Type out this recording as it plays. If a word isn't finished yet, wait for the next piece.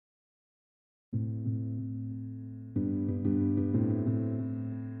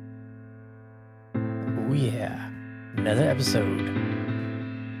another episode.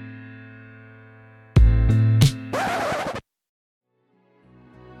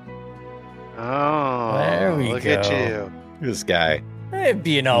 Oh, There we look go. at you. This guy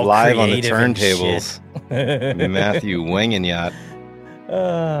Being all live on the creative and turntables. shit. Matthew winging yacht,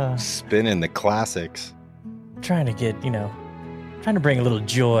 Uh, spinning the classics. trying to get, trying to bring a little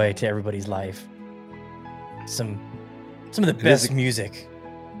joy to everybody's life. Some of the is best a- music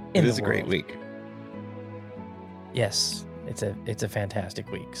It in is the a great world. week. Yes, it's a fantastic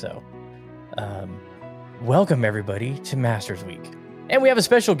week. So, welcome everybody to Masters Week, and we have a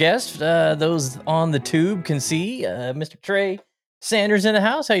special guest. Those on the tube can see Mr. Trey Sanders in the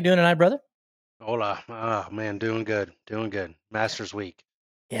house. How you doing tonight, brother? Hola. Oh, man, doing good. Masters Week.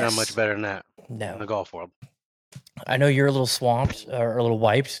 Yes. Not much better than that in the No, golf world. I know you're a little swamped or a little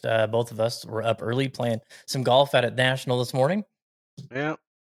wiped. Both of us were up early playing some golf out at National this morning. Yeah.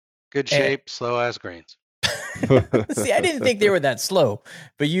 Good And- shape, slow ass greens. See, I didn't think they were that slow,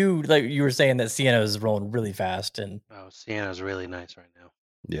 but you were saying that Sienna is rolling really fast, and Oh, Sienna's really nice right now.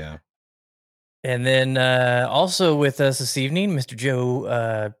 Yeah. then also with us this evening, Mr.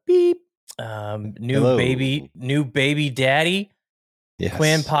 Joe Beep, new Hello. baby daddy, Yes.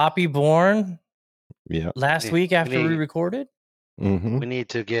 Quinn Poppy born Yeah. last Yeah, week after we we need- recorded. Mm-hmm. We need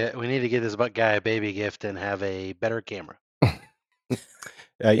to get this guy a baby gift and have a better camera.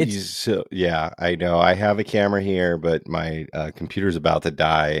 I know. I have a camera here, but my computer's about to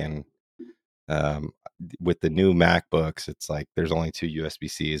die, and with the new MacBooks, it's like there's only two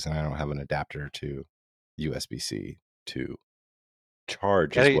USB-Cs, and I don't have an adapter to USB-C to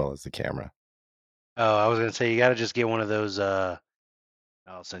charge as Gotta- well as the camera. Oh, I was gonna say you gotta just get one of those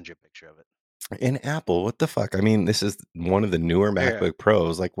I'll send you a picture of it. And Apple, what the fuck? I mean, this is one of the newer Here. MacBook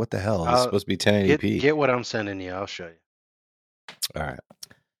Pros. Like, what the hell? It's supposed to be 1080p. Get what I'm sending you, I'll show you. All right.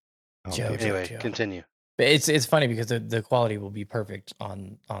 I'll Joe, pay for it. Anyway, Joe. continue. But it's funny because the quality will be perfect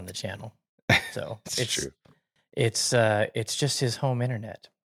on the channel. So It's true. It's just his home internet.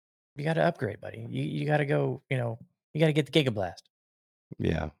 You got to upgrade, buddy. You got to go. You got to get the Gigablast,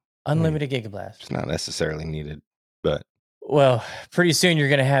 Yeah. unlimited Gigablast. It's not necessarily needed, but Well, pretty soon you're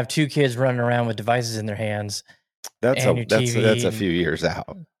going to have two kids running around with devices in their hands. that's And your that's TV a few years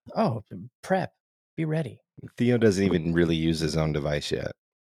out. Oh, prep. Be ready. Theo doesn't even really use his own device yet.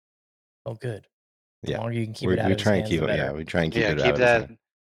 Oh, good. The Yeah. longer you can keep We it out we of his try and hands, keep the it. better. Yeah, we try and keep Yeah, it keep out of his that. hand.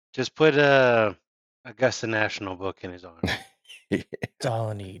 Just put Augusta National book in his arm. That's all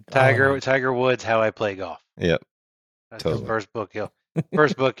I need. All I need. Tiger Woods, How I Play Golf. Yep. That's Totally. the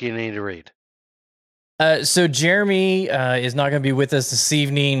first book you need to read. So Jeremy is not going to be with us this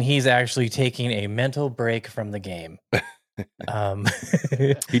evening. He's actually taking a mental break from the game.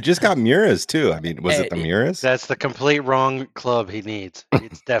 He just got Miras too. I mean, was it the Miras? That's the complete wrong club he needs.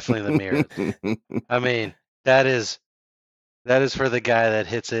 It's definitely the mirror. I mean, that is for the guy that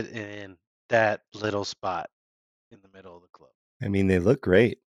hits it in that little spot in the middle of the club. I mean, they look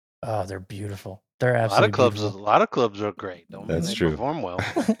great. Oh, they're beautiful. They're A lot absolutely of beautiful. clubs are great. Don't mean That's they true. perform well.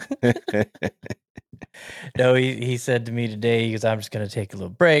 No, he said to me today, he goes, I'm just going to take a little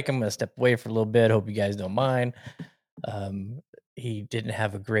break. I'm going to step away for a little bit. Hope you guys don't mind. He didn't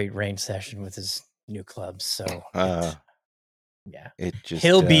have a great range session with his new clubs. So, yeah. It just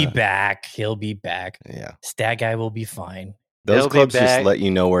He'll be back. He'll be back. Yeah, Stat guy will be fine. those He'll be clubs just back. let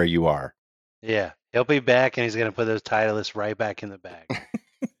you know where you are. Yeah, he'll be back, and he's going to put those Titleists right back in the bag.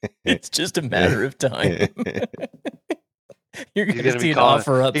 It's just a matter of time. You're He's going gonna to be see an calling-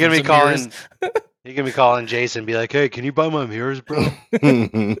 offer up. You're gonna from be some mirrors. calling. You're gonna be calling Jason, and be like, "Hey, can you buy my mirrors, bro?"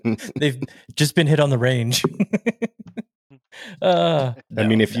 They've just been hit on the range. I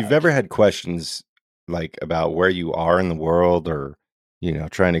mean, if you've ever had questions like about where you are in the world, or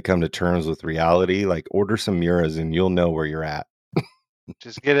trying to come to terms with reality, like order some Miras and you'll know where you're at.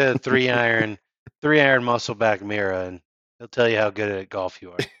 Just get a 3-iron muscle back mirror, and he'll tell you how good at golf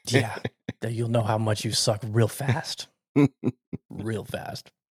you are. yeah, that you'll know how much you suck real fast. Real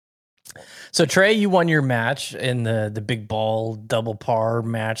fast. So Trey, you won your match in the big ball double par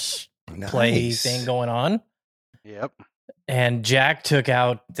match play Nice. thing going on. Yep. And Jack took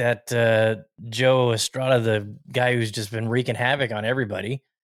out that Joe Estrada, the guy who's just been wreaking havoc on everybody.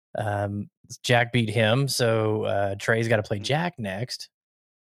 Jack beat him, so Trey's got to play Jack next.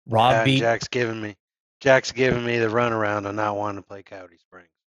 Rob Yeah, beat. Jack's giving me the runaround on not wanting to play Coyote Springs.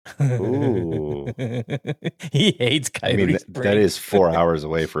 Ooh. He hates I Coyote mean, that Springs. is 4 hours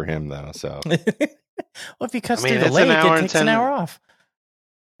away for him, though. So Well, if he cuts I mean, through the it's an lake, hour it and takes an 10 hour off.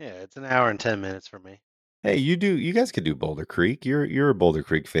 Yeah, it's an hour and 10 minutes for me. hey, you guys could do Boulder Creek. You're a Boulder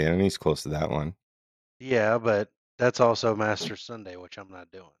Creek fan, and he's close to that one. Yeah, but that's also Master Sunday, which I'm not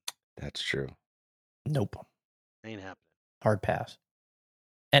doing. That's true. Nope. Ain't happening. Hard pass.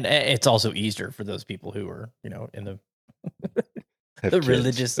 And it's also Easter for those people who are, in the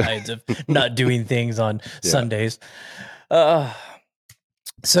religious sides of not doing things on Sundays.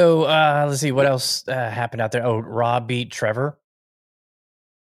 So let's see what else happened out there. Oh, Rob beat Trevor.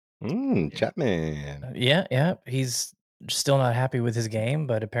 Chapman. Yeah. He's still not happy with his game,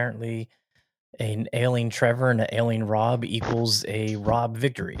 but apparently an ailing Trevor and an ailing Rob equals a Rob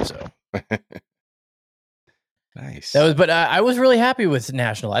victory. So nice. But I was really happy with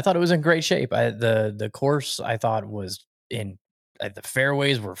National. I thought it was in great shape. The course I thought was in the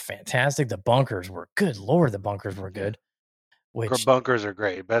fairways were fantastic. The bunkers were good. Lord, the bunkers were good. Which bunkers are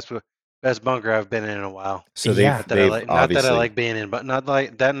great. Best bunker I've been in a while. So not that I like being in, but not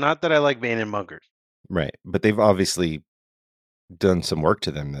that I like being in bunkers. Right, but they've obviously done some work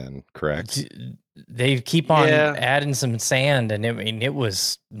to them. Then, correct? They keep on adding some sand, and it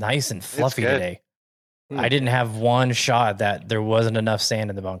was nice and fluffy today. I didn't have one shot that there wasn't enough sand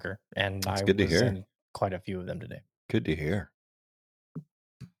in the bunker, and I good to hear. In quite a few of them today. Good to hear.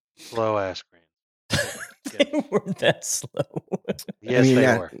 Slow ass green. They weren't that slow. Yes,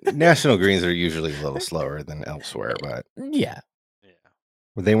 they were. National greens are usually a little slower than elsewhere, but yeah.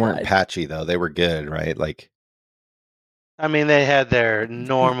 They weren't patchy though. They were good, right? Like, I mean, they had their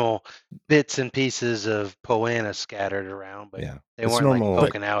normal bits and pieces of Poana scattered around, but they weren't normal, like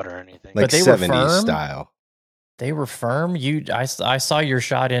poking out or anything. Like 70s style. They were firm. I saw your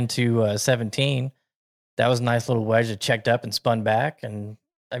shot into 17. That was a nice little wedge that checked up and spun back, and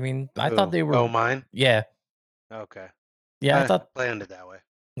I mean, I thought they were. Oh, mine? Yeah. Okay. Yeah, I thought planned it that way.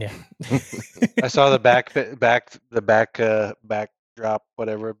 Yeah. I saw the back drop,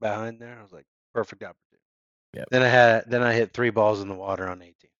 whatever behind there. I was like, perfect opportunity. Yeah. Then I hit 3 balls in the water on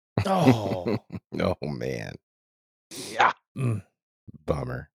 18. Oh. Oh man. Yeah.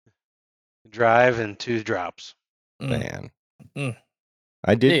 Bummer. Drive and 2 drops. Man.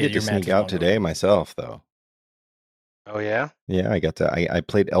 I did get to sneak out today myself, though. Oh yeah? Yeah, I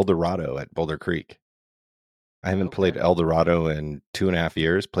played El Dorado at Boulder Creek. I haven't played El Dorado in 2.5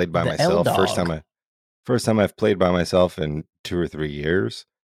 years. Played by myself. First time I've played by myself in 2 or 3 years.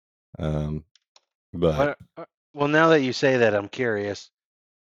 But well, now that you say that, I'm curious.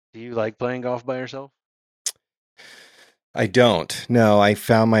 Do you like playing golf by yourself? I don't. No, I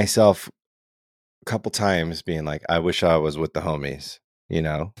found myself a couple times being like, I wish I was with the homies,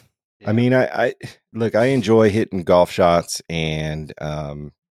 Yeah. I mean, I enjoy hitting golf shots and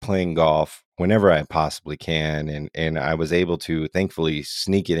playing golf whenever I possibly can. And I was able to thankfully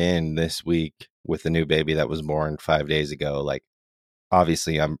sneak it in this week with the new baby that was born 5 days ago. Like,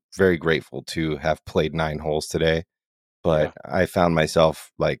 obviously, I'm very grateful to have played 9 holes today, but I found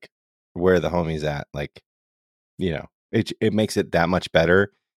myself like where the homies at, like, it makes it that much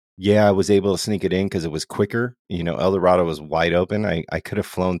better. Yeah, I was able to sneak it in because it was quicker. El Dorado was wide open. I could have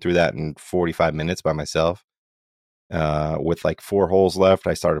flown through that in 45 minutes by myself. With like 4 holes left,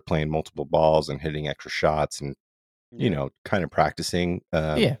 I started playing multiple balls and hitting extra shots and, kind of practicing.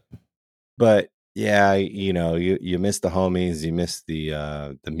 But yeah, you miss the homies, you miss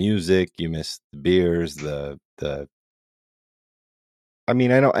the music, you miss the beers, I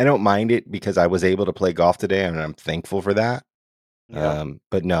mean, I don't mind it because I was able to play golf today and I'm thankful for that.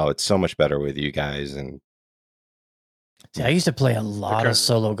 But no, it's so much better with you guys. And see, I used to play a lot of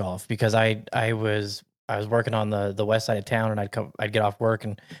solo golf because I was working on the west side of town, and I'd get off work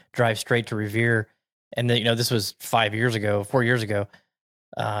and drive straight to Revere, and this was 4 years ago, 4 or 5 years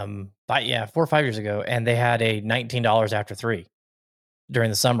ago, and they had a $19 after 3 during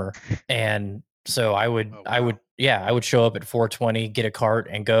the summer, and so I would show up at 4:20, get a cart,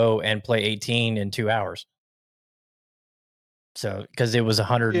 and go and play 18 in 2 hours. So, because it was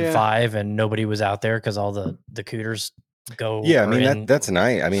 105 and nobody was out there because all the cooters go. Yeah, I mean that's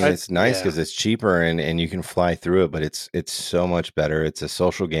nice. I mean, it's nice because it's cheaper and you can fly through it, but it's so much better. It's a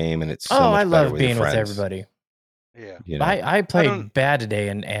social game and it's so much I love better being with everybody. Yeah, I played bad today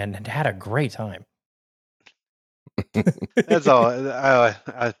and had a great time. That's all. I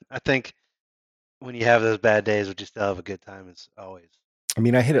think when you have those bad days, but you still have a good time, it's always. I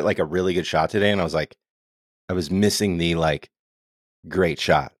mean, I hit it like a really good shot today, and I was like, I was missing the like great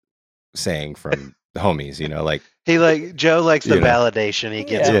shot saying from the homies, like Joe likes the validation he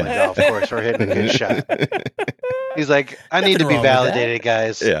gets on the golf course for hitting a good shot. He's like, I need to be validated,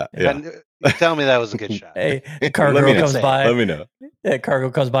 guys. Yeah. Tell me that was a good shot. Hey, Cargo comes by. Let me know. Yeah,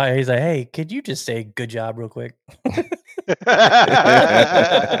 Cargo comes by. He's like, hey, could you just say good job real quick?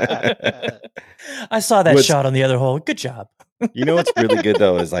 I saw that shot on the other hole. Good job. You know what's really good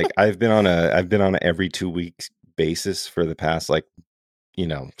though is like I've been on a every 2 weeks basis for the past like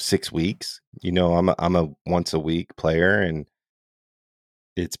 6 weeks. I'm a once a week player, and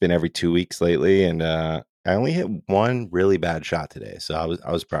it's been every 2 weeks lately. And I only hit one really bad shot today, so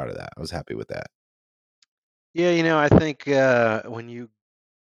I was proud of that. I was happy with that. Yeah, I think when you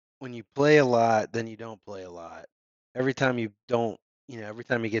play a lot, then you don't play a lot. Every time you don't, every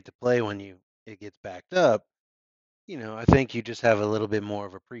time you get to play when it gets backed up, I think you just have a little bit more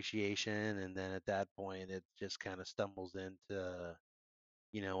of appreciation, and then at that point, it just kind of stumbles into,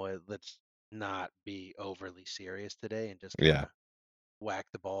 let's not be overly serious today and just kind Yeah. of whack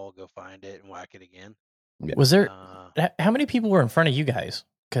the ball, go find it, and whack it again. Yeah. Was there how many people were in front of you guys?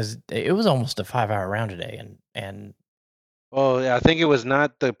 Because it was almost a 5-hour round today, and Well, I think it was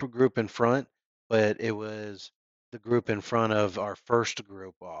not the group in front, but it was the group in front of our first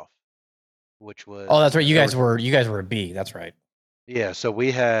group off, which was. oh, that's right. You guys were a B. That's right. Yeah, so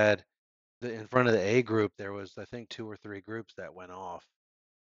we had in front of the A group. There was, I think, 2 or 3 groups that went off.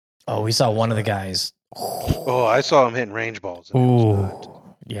 Oh, we saw one of the guys. Oh, I saw him hitting range balls. And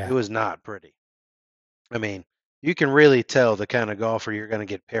it was not pretty. I mean, you can really tell the kind of golfer you're going to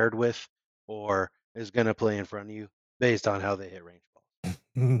get paired with or is going to play in front of you based on how they hit range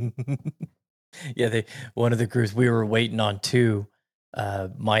balls. Yeah, one of the groups we were waiting on too.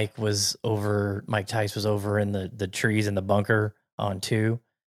 Mike Tice was over in the trees in the bunker on 2,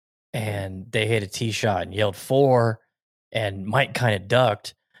 and they hit a tee shot and yelled 4, and Mike kind of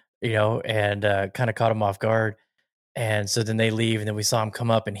ducked, and kind of caught him off guard. And so then they leave, and then we saw him come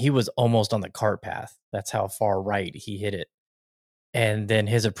up, and he was almost on the cart path. That's how far right he hit it. And then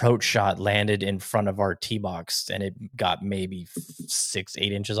his approach shot landed in front of our tee box, and it got maybe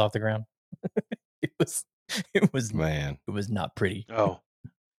 6-8 inches off the ground. It was Man. It was not pretty. Oh,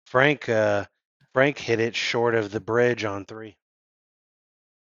 Frank hit it short of the bridge on 3.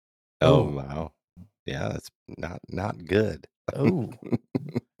 Oh wow. Yeah, that's not good. Oh.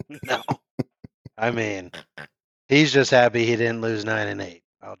 No. I mean, he's just happy he didn't lose 9 and 8.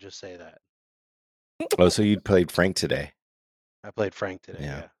 I'll just say that. Oh, so you played Frank today? I played Frank today.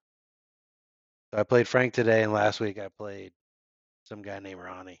 Yeah. Yeah. So I played Frank today, and last week I played some guy named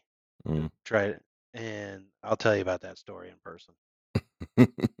Ronnie. Tried it, and I'll tell you about that story in person.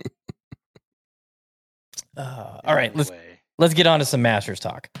 All right, let's get on to some Masters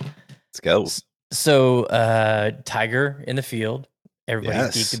talk. Let's go. So, Tiger in the field.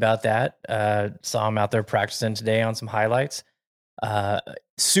 Everybody's geeked about that. Saw him out there practicing today on some highlights.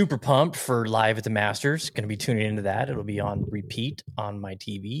 Super pumped for Live at the Masters. Going to be tuning into that. It'll be on repeat on my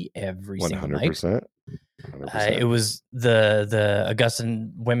TV every single night. 100%. It was the Augusta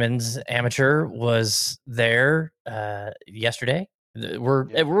Women's Amateur was there yesterday. We're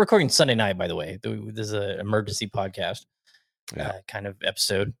recording Sunday night, by the way. This is an emergency podcast kind of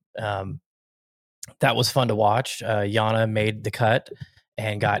episode. That was fun to watch. Yana made the cut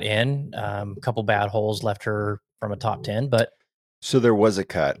and got in. A couple bad holes left her from a top 10, but so there was a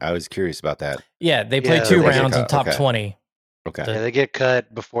cut. I was curious about that. Yeah, they played 2 rounds in top 20. Okay. Yeah, they get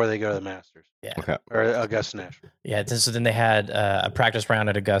cut before they go to the Masters. Yeah. Okay. Or Augusta National. Yeah. So then they had a practice round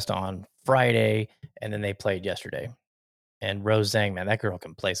at Augusta on Friday, and then they played yesterday. And Rose Zhang, man, that girl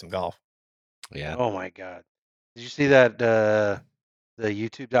can play some golf. Yeah. Oh my God. Did you see that the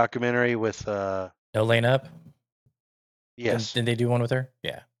YouTube documentary with No Lane Up? Yes. Did they do one with her?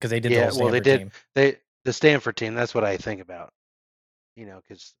 Yeah, because they did the whole Stanford team. The Stanford team. That's what I think about.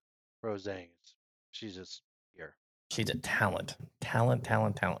 Because Rose Zhang, she's just here. She's a talent.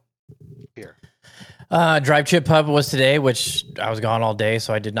 Here. Drive Chip Pub was today, which I was gone all day,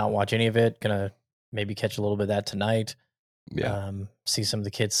 so I did not watch any of it. Gonna maybe catch a little bit of that tonight. Yeah. See some of the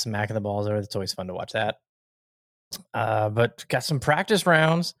kids smacking the balls there. It's always fun to watch that. But got some practice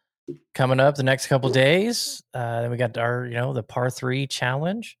rounds coming up the next couple days. Then we got our, the par 3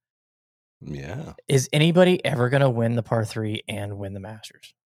 challenge. Yeah. Is anybody ever going to win the par 3 and win the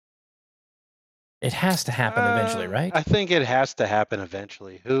Masters? It has to happen eventually, right? I think it has to happen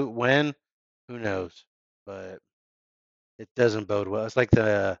eventually. When? Who knows? But it doesn't bode well. It's like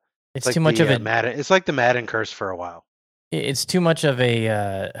too much of a Madden. It's like the Madden curse for a while. It's too much of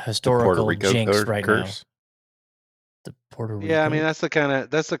a historical jinx right curse. now. The Puerto Rico. Yeah, I mean that's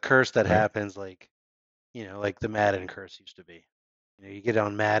the curse that happens. Like, like the Madden curse used to be. You get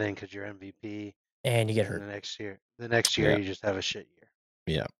on Madden because you're MVP, and you get hurt. The next year you just have a shit year.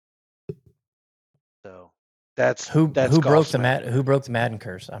 Yeah. So that's who broke the Madden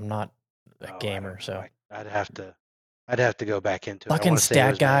curse. I'm not a gamer, so I'd have to go back into it. Fucking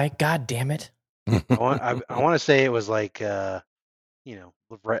stat guy. God damn it. I want to say it was like post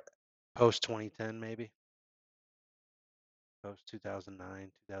 2010 maybe. Post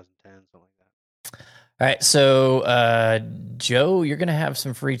 2009, 2010, something like that. All right, so Joe, you're gonna have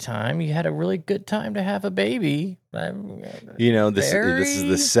some free time. You had a really good time to have a baby. This is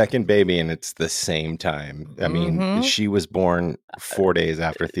the second baby, and it's the same time. I mean, she was born 4 days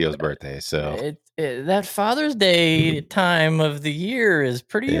after Theo's birthday, so that Father's Day time of the year is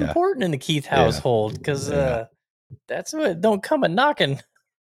pretty important in the Keith household because that's what don't come a knocking.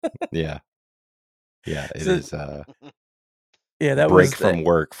 It is. Yeah, that break from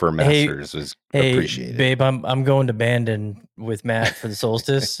work for Masters was appreciated. Babe, I'm going to Bandon with Matt for the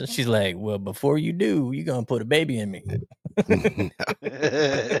solstice. She's like, well, before you do, you're gonna put a baby in me.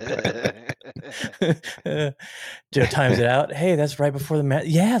 Joe times it out. Hey, that's right before the match.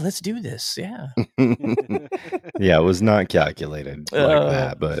 Yeah, let's do this. Yeah. Yeah, it was not calculated like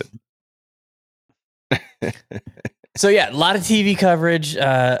that, but so yeah, a lot of TV coverage.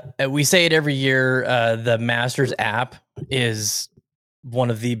 We say it every year. The Masters app is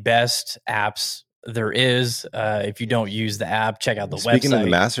one of the best apps there is. If you don't use the app, check out the website. Speaking of the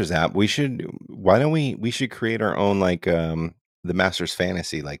Masters app, we should create our own the Masters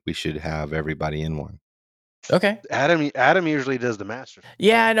Fantasy. Like we should have everybody in one. Okay. Adam usually does the Masters.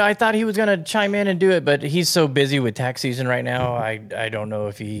 Yeah, I know. I thought he was gonna chime in and do it, but he's so busy with tax season right now. I don't know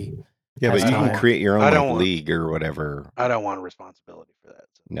if he. Yeah, but you can create your own league or whatever. I don't want responsibility for that.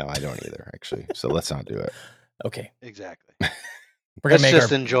 So. No, I don't either, actually. So let's not do it. Okay. Exactly. Let's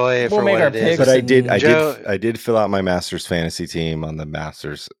just enjoy it for what it is. But I did fill out my Masters fantasy team on the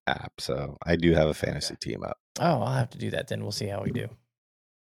Masters app, so I do have a fantasy team up. Oh, I'll have to do that then. We'll see how we do.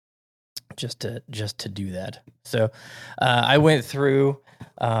 Just to do that. So I went through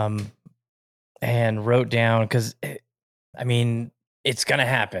and wrote down because it's gonna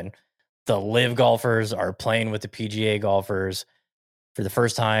happen. The LIV golfers are playing with the PGA golfers for the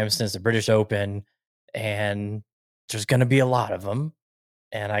first time since the British Open, and there's going to be a lot of them.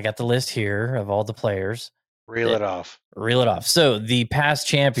 And I got the list here of all the players. Reel it off. So the past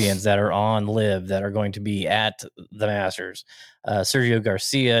champions that are on LIV that are going to be at the Masters, Sergio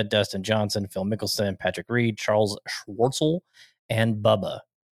Garcia, Dustin Johnson, Phil Mickelson, Patrick Reed, Charles Schwartzel, and Bubba.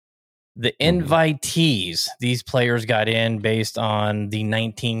 The invitees, these players got in based on the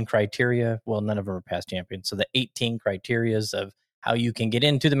 19 criteria. Well, none of them are past champions. So the 18 criterias of how you can get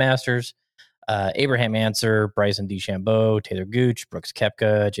into the Masters. Abraham Ancer, Bryson DeChambeau, Taylor Gooch, Brooks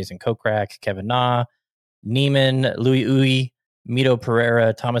Koepka, Jason Kokrak, Kevin Na, Neiman, Louis Uy, Mito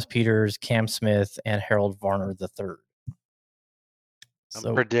Pereira, Thomas Pieters, Cam Smith, and Harold Varner III.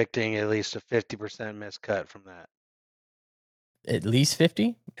 I'm predicting at least a 50% miscut from that. At least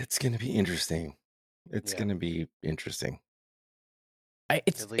 50? It's going to be interesting. It's going to be interesting. At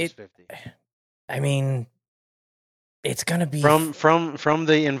least 50. I mean, it's going to be from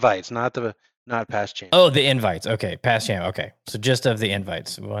the invites, not past champ. Oh, the invites. Okay, past champ. Okay, so just of the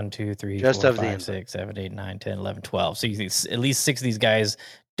invites. 1, 2, 3, just 4, 5, 6, 7, 8, 9, 10, 11, 12. So you think at least 6 of these guys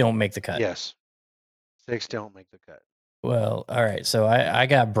don't make the cut. Yes, 6 don't make the cut. Well, all right. So I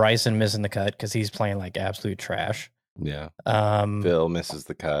got Bryson missing the cut because he's playing like absolute trash. Yeah. Phil misses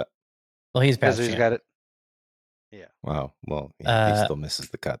the cut. Well, he's past champ. He's got it. Yeah. Wow. Well, he still misses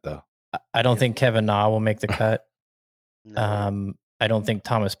the cut though. I don't think Kevin Na will make the cut. No. I don't think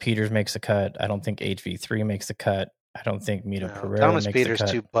Thomas Pieters makes the cut. I don't think HV3 makes the cut. I don't think Mito Pereira Thomas makes Pieters the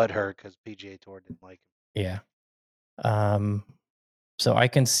cut. too butthurt because PGA Tour didn't like him. Yeah. So I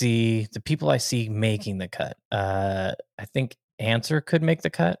can see the people I see making the cut. I think Ancer could make the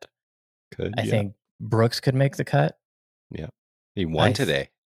cut. I think Brooks could make the cut. Yeah. He won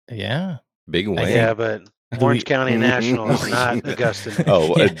today. Yeah. Big win. Yeah, but Orange County National is not Augusta.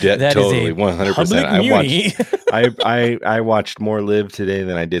 Oh, totally, 100%. I watched more LIV today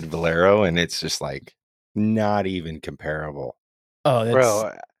than I did Valero, and it's just like not even comparable. Oh,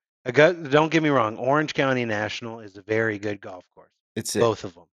 bro, don't get me wrong. Orange County National is a very good golf course. It's both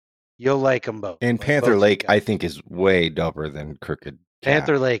of them. You'll like them both. And Panther Lake, I think, is way doper than Crooked Cat.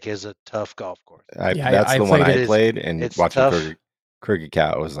 Panther Lake is a tough golf course. That's the one I played, and watching Crooked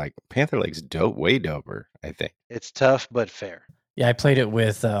Cat was like, Panther Lake's dope, way doper, I think. It's tough, but fair. Yeah, I played it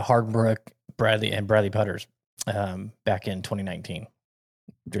with Hardbrook, Bradley, and Bradley Putters back in 2019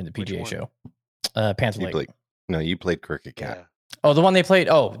 during the PGA show. Panther Lake. You played Crooked Cat. Yeah. Oh, the one they played.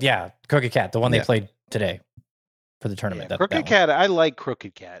 Oh, yeah, Crooked Cat, the one they played today for the tournament. Yeah, Crooked Cat, I like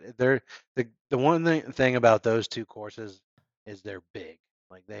Crooked Cat. They're the one thing about those two courses is they're big.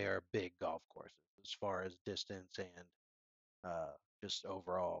 Like they are big golf courses as far as distance and just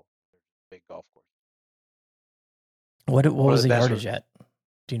overall big golf course. What was the yardage at?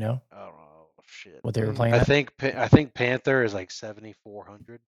 Do you know? I don't know. Shit. What they were playing? I think Panther is like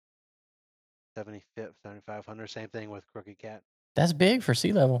 7,400, 7,500. Same thing with Crooked Cat. That's big for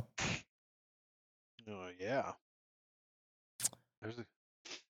sea level. No, yeah.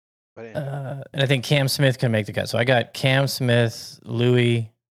 But and I think Cam Smith can make the cut. So I got Cam Smith,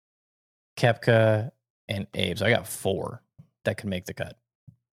 Louis, Koepka, and Abe. So I got 4 that can make the cut.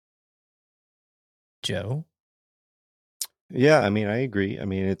 Joe? Yeah, I mean, I agree. I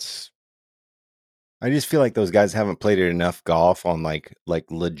mean, I just feel like those guys haven't played enough golf on like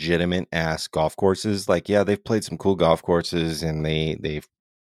legitimate ass golf courses. Like, yeah, they've played some cool golf courses and they've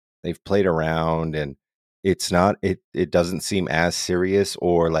played around, and it's not it doesn't seem as serious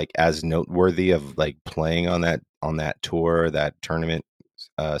or like as noteworthy of like playing on that tour, that tournament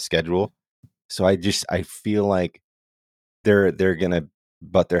schedule. So I feel like they're gonna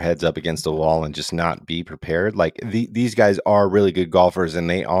butt their heads up against the wall and just not be prepared. Like these guys are really good golfers, and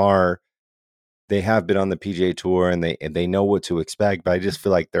they have been on the PGA Tour, and they know what to expect. But I just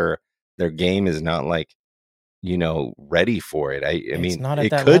feel like their game is not like, ready for it. I mean, It's not at it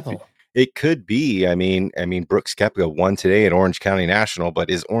that could level. it could be. I mean, Brooks Koepka won today at Orange County National, but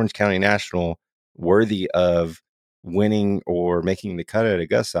is Orange County National worthy of winning or making the cut at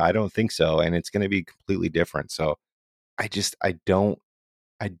Augusta? I don't think so, and it's going to be completely different. So I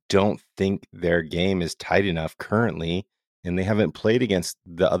don't think their game is tight enough currently, and they haven't played against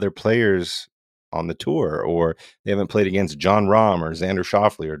the other players on the tour, or they haven't played against John Rahm or Xander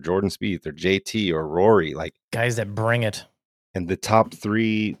Schauffele or Jordan Spieth or JT or Rory, like guys that bring it. And the top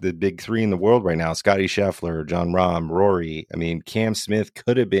 3, the big 3 in the world right now, Scotty Scheffler, John Rahm, Rory. I mean, Cam Smith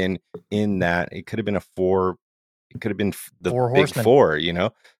could have been in that. It could have been a 4. It could have been the 4 big horsemen. 4,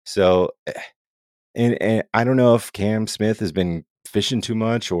 So, and I don't know if Cam Smith has been fishing too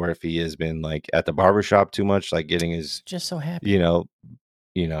much, or if he has been like at the barbershop too much, like getting his just so happy,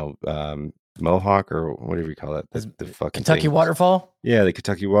 mohawk or whatever you call it, the fucking Kentucky thing. waterfall. Yeah, the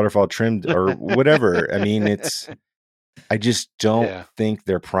Kentucky waterfall trimmed or whatever. I mean, I just don't think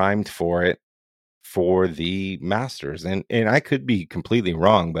they're primed for it for the Masters, and I could be completely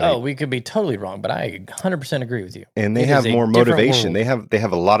wrong, but we could be totally wrong, but I 100% agree with you. And they have more motivation. They have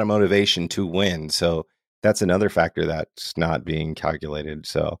a lot of motivation to win, so that's another factor that's not being calculated.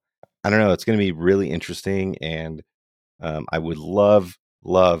 So I don't know. It's going to be really interesting, and I would love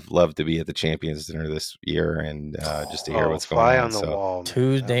to be at the Champions Dinner this year and just to hear what's going on. On the wall,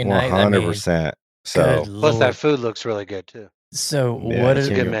 Tuesday night, 100%. So plus that food looks really good too. So what is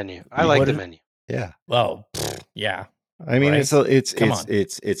a good menu? I like the menu. Yeah. Well, yeah. I mean,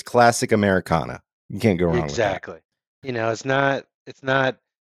 it's classic Americana. You can't go wrong with that. It's not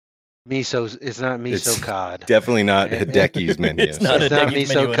miso. It's not miso cod. Definitely not Hideki's menu. It's not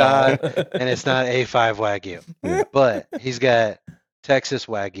miso cod, and it's not A5 Wagyu. Yeah. But he's got Texas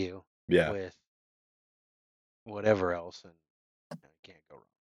Wagyu. Yeah. With whatever else, and can't go wrong.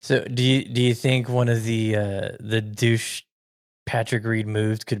 So do you think one of the douche Patrick Reed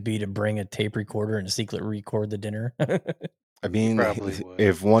moves could be to bring a tape recorder and secretly record the dinner? I mean,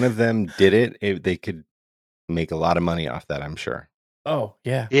 if one of them did it, they could make a lot of money off that, I'm sure. Oh,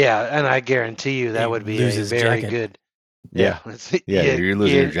 yeah. Yeah, and I guarantee you that would be a very good. Yeah. You're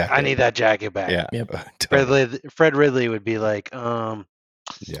losing your jacket. I need that jacket back. Yeah. Yep. Fred Ridley would be like, yeah.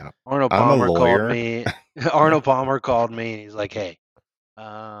 Arnold Palmer called me. Arnold Palmer called me, and he's like, "Hey,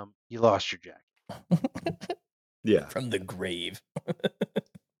 you lost your jacket." Yeah. From the grave.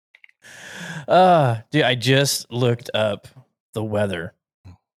 Dude, I just looked up the weather.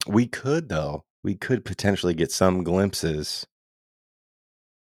 We could potentially get some glimpses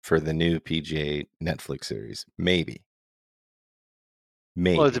for the new PGA Netflix series. Maybe.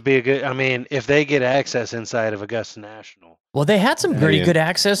 Well, it'd be a good. I mean, if they get access inside of Augusta National. Well, they had some pretty good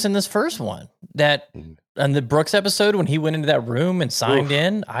access in this first one. That on the Brooks episode when he went into that room and signed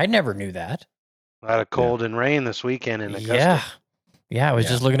in, I never knew that. A lot of cold and rain this weekend in Augusta. Yeah. I was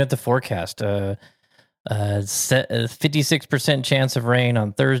just looking at the forecast. 56% chance of rain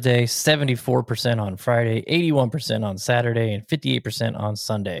on Thursday, 74% on Friday, 81% on Saturday, and 58% on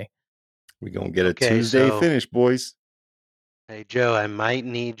Sunday. We're gonna get a Tuesday finish, boys. Hey Joe, I might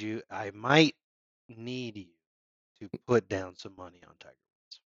need you to put down some money on Tiger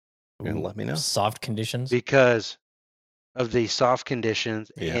Woods. You're gonna let me know. Soft conditions? Because of the soft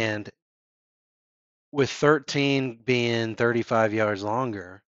conditions, and with 13 being 35 yards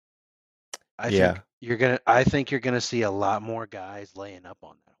longer, I think you're gonna see a lot more guys laying up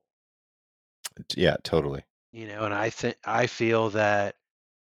on that. Yeah, totally. And I feel that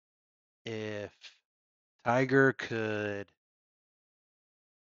if Tiger could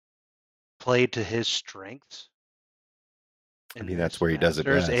play to his strengths, I mean, that's where he does it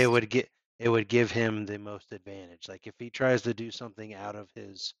best. It would give him the most advantage. Like if he tries to do something out of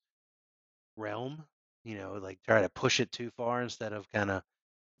his realm, like try to push it too far instead of kind of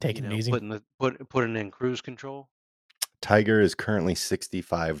Taking it easy. Putting in cruise control. Tiger is currently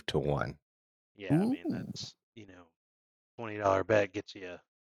 65-1. Yeah, I mean that's $20 bet gets you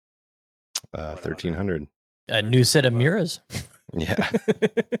 1,300. A new set of mirrors. Yeah.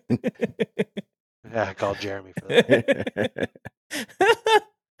 Yeah, I called Jeremy for that.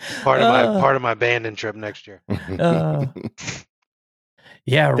 part of my banding trip next year.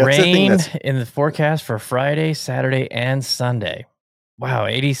 Yeah, rain in the forecast for Friday, Saturday, and Sunday. Wow,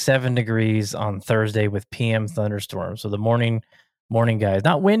 87 degrees on Thursday with PM thunderstorms. So the morning guys,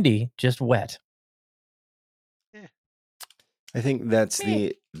 not windy, just wet. Yeah. I think that's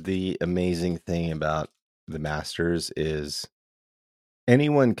the amazing thing about the Masters is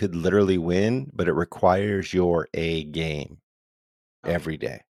anyone could literally win, but it requires your A game every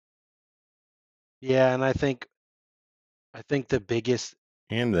day. Yeah, and I think the biggest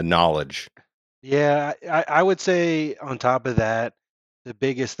and the knowledge. Yeah, I would say on top of that, the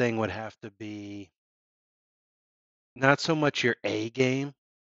biggest thing would have to be not so much your A game,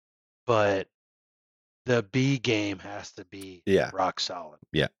 but the B game has to be rock solid.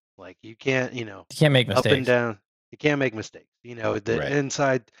 Yeah. Like you can't, you can't make mistakes. Up and down. You can't make mistakes.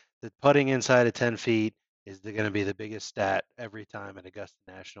 The putting inside of 10 feet is going to be the biggest stat every time at Augusta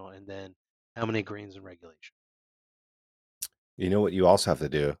National. And then how many greens in regulation? You know what you also have to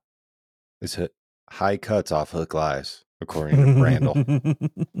do is hit high cuts off hook lies, according to Randall.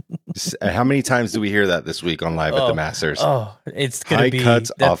 How many times do we hear that this week on Live at the Masters? Oh, it's going to be high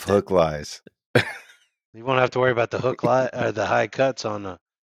cuts off hook lies. You won't have to worry about the hook lie or the high cuts on a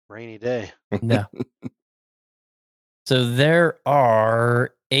rainy day. No. So there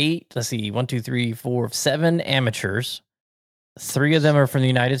are 7 amateurs. 3 of them are from the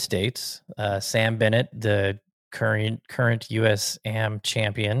United States. Sam Bennett, the current US Am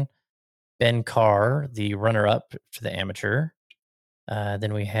champion. Ben Carr, the runner-up for the amateur.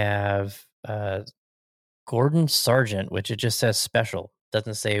 Then we have Gordon Sargent, which it just says special.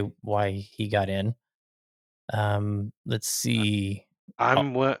 Doesn't say why he got in. Let's see.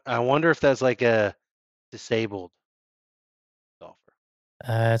 I wonder if that's like a disabled golfer.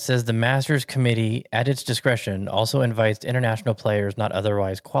 It says the Masters Committee, at its discretion, also invites international players not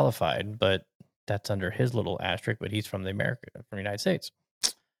otherwise qualified, but that's under his little asterisk. But he's from the United States.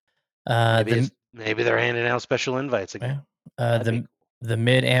 Maybe they're handing out special invites again. The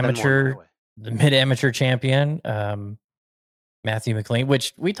mid amateur champion, Matthew McLean,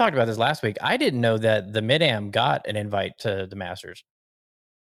 which we talked about this last week. I didn't know that the mid am got an invite to the Masters.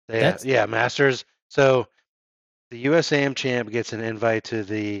 Masters. So the US Am champ gets an invite to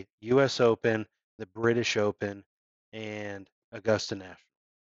the US Open, the British Open, and Augusta National.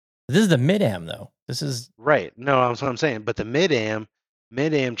 This is the mid am though. This is right. No, that's what I'm saying. But the mid am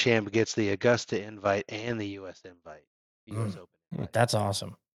champ gets the Augusta invite and the US invite. US Open invite. That's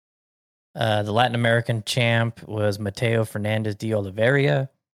awesome. The Latin American champ was Mateo Fernandez de Oliveira.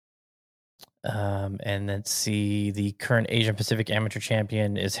 And let's see, the current Asian Pacific amateur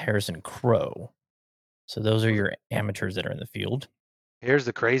champion is Harrison Crow. So those are your amateurs that are in the field. Here's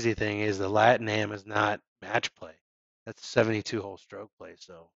the crazy thing is the Latin Am is not match play. That's a 72-hole stroke play.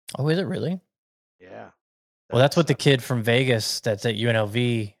 So. Oh, is it really? Yeah. Well, that's what the kid from Vegas that's at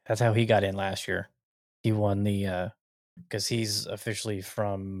UNLV, that's how he got in last year. He won the, because he's officially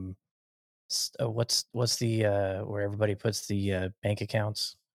from, what's the, where everybody puts the bank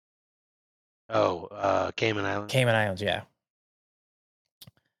accounts? Cayman Islands. Cayman Islands, yeah.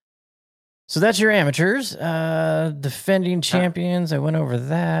 So that's your amateurs. Defending champions, I went over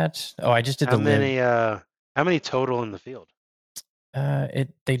that. Oh, I just did how many total in the field?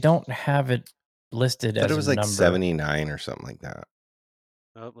 They don't have it listed as it was like number. 79 or something like that.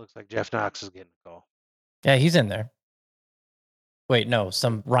 Oh, it looks like Jeff Knox is getting a call. Yeah, he's in there. Wait, no,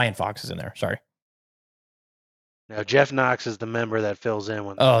 Ryan Fox is in there. Sorry. No, Jeff Knox is the member that fills in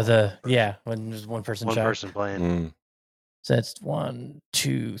when. When there's one person playing. So it's 1,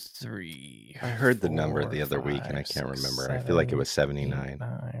 2, 3. I heard the number the other week and I can't remember. 7, I feel like it was 79. 8,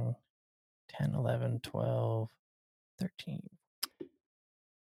 9, 10, 11, 12, 13.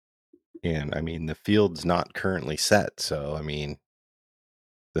 And I mean, the field's not currently set. So, I mean,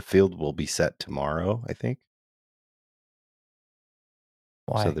 the field will be set tomorrow, I think.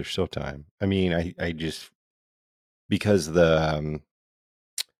 Why? So there's still time. I mean, I just, because the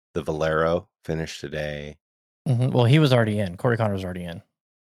Valero finished today. Mm-hmm. Well, he was already in. Corey Connor was already in.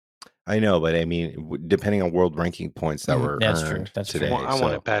 I know, but I mean, depending on world ranking points that were that's earned true. That's today. True. I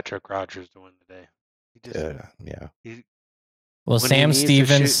wanted Patrick Rogers to win today. Sam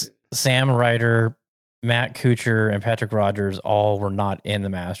Stevens, Sam Ryder, Matt Kuchar, and Patrick Rogers all were not in the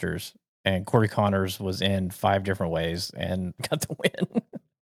Masters, and Corey Connors was in 5 different ways and got the win.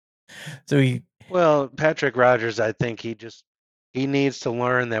 Well, Patrick Rogers, I think he needs to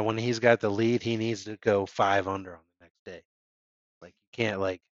learn that when he's got the lead, he needs to go 5 under on the next day. Like you can't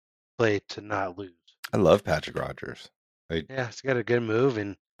like play to not lose. I love Patrick Rogers. Yeah, he's got a good move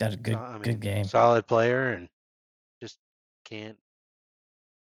and got a good game. solid player, and just can't.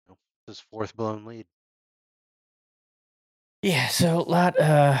 His fourth blown lead. Yeah, so a lot.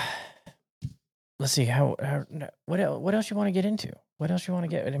 Let's see what else you want to get into? What else you want to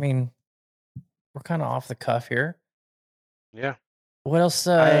get? I mean, we're kind of off the cuff here. Yeah. What else?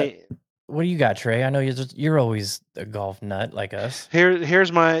 What do you got, Trey? I know you're always a golf nut like us.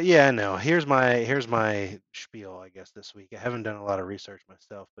 Here's my spiel, I guess, this week. I haven't done a lot of research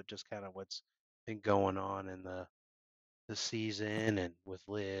myself, but just kind of what's been going on in the season and with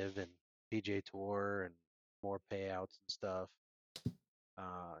Live and PGA Tour and more payouts and stuff.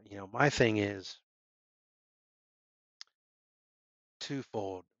 My thing is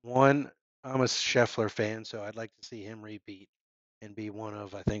twofold. One, I'm a Scheffler fan, so I'd like to see him repeat and be one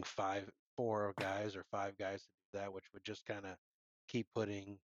of, I think, 4 guys or 5 guys to do that, which would just kind of keep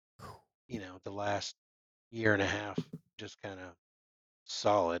putting, the last year and a half just kind of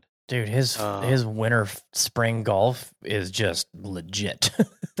solid. Dude, his winter spring golf is just legit.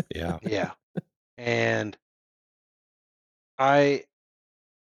 Yeah. Yeah. And I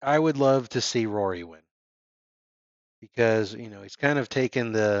would love to see Rory win because, he's kind of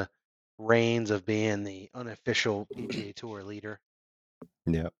taken the reins of being the unofficial PGA Tour leader.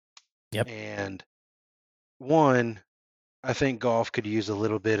 Yep. And one, I think golf could use a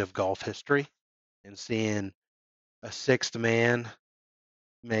little bit of golf history, and seeing a 6th man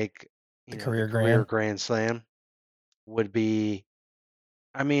make the career Grand Slam would be.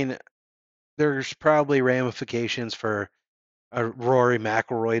 I mean, there's probably ramifications for a Rory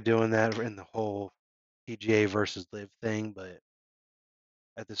McIlroy doing that in the whole PGA versus Live thing, but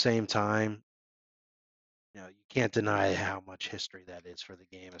at the same time, you can't deny how much history that is for the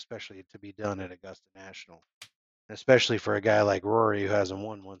game, especially to be done at Augusta National, especially for a guy like Rory who hasn't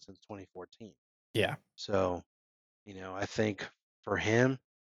won one since 2014. Yeah. So, I think for him,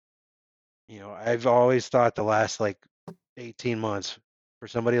 I've always thought the last 18 months for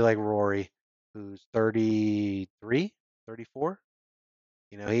somebody like Rory, who's 33, 34,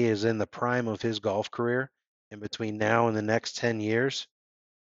 he is in the prime of his golf career. And between now and the next 10 years,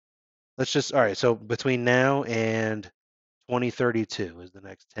 all right, so between now and 2032 is the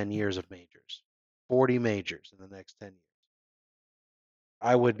next 10 years of majors, 40 majors in the next 10 years.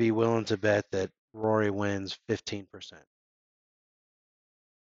 I would be willing to bet that Rory wins 15%.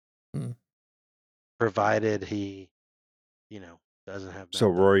 Provided he, doesn't have. So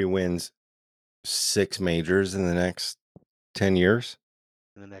Rory wins 6 majors in the next 10 years?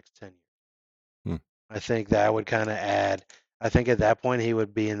 In the next 10 years. I think that would kind of add. I think at that point he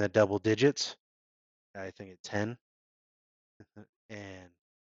would be in the double digits. I think at 10. And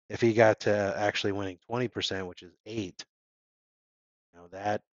if he got to actually winning 20%, which is 8,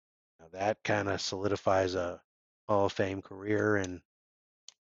 that kind of solidifies a Hall of Fame career. And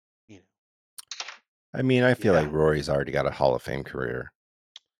I mean, I feel like Rory's already got a Hall of Fame career.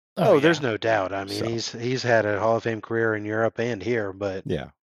 Oh, there's no doubt. I mean, he's had a Hall of Fame career in Europe and here, but yeah,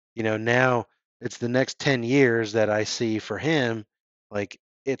 now it's the next 10 years that I see for him. Like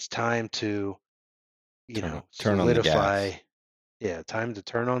it's time to, turn solidify. On the gas. Yeah, time to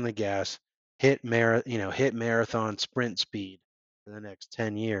turn on the gas, hit marathon sprint speed for the next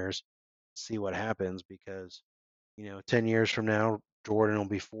 10 years, see what happens, because 10 years from now Jordan will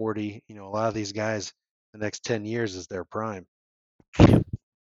be 40. A lot of these guys, the next 10 years is their prime.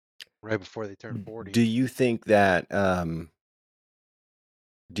 Right before they turn 40. Do you think that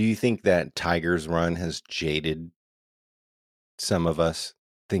Tiger's run has jaded some of us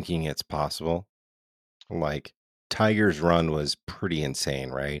thinking it's possible? Like Tiger's run was pretty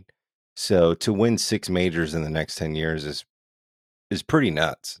insane, right? So to win 6 majors in the next 10 years is pretty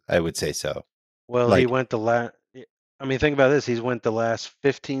nuts. I would say so. Well, he went the last. I mean, think about this. He's went the last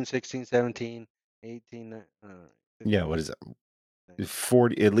 15, 16, 17, 18. Yeah, what is it?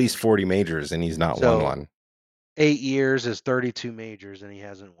 40, at least 40 majors, and he's not won one. 8 years is 32 majors, and he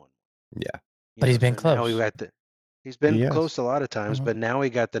hasn't won. Yeah, but he's been close. He's been close a lot of times, but now he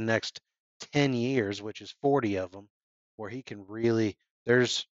got the next 10 years, which is 40 of them, where he can really.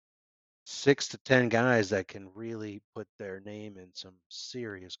 There's 6 to 10 guys that can really put their name in some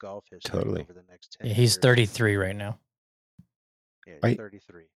serious golf history over the next 10 years. He's 33 right now. Yeah, he's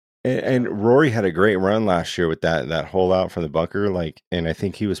 33. And Rory had a great run last year with that hole out from the bunker, and I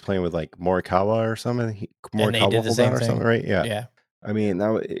think he was playing with Morikawa or something. Morikawa hole down or something, right? Yeah. Yeah. I mean,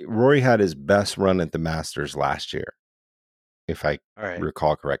 Rory had his best run at the Masters last year, if I All right.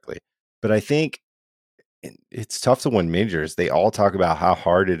 recall correctly. But I think it's tough to win majors. They all talk about how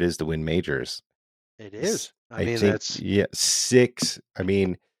hard it is to win majors. It is. I mean, think, that's 6. I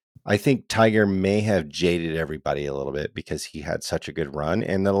mean, I think Tiger may have jaded everybody a little bit because he had such a good run.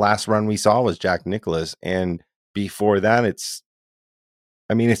 And the last run we saw was Jack Nicklaus. And before that, it's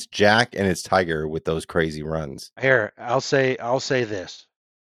Jack and it's Tiger with those crazy runs. here. I'll say this.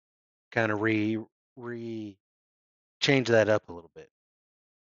 Kind of change that up a little bit.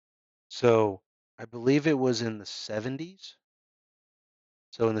 So I believe it was in the 70s.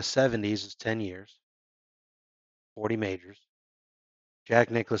 So in the 70s, it's 10 years, 40 majors.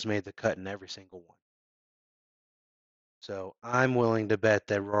 Jack Nicklaus made the cut in every single one. So I'm willing to bet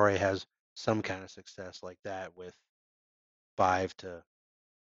that Rory has some kind of success like that with 5 to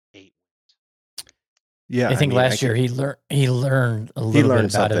 8 wins. Yeah, I think last year he learned a little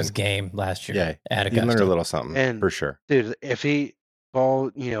bit about his game last year. Yeah, at Augusta. He learned a little something, And for sure. Dude, if he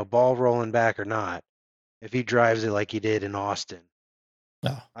ball rolling back or not, if he drives it like he did in Austin,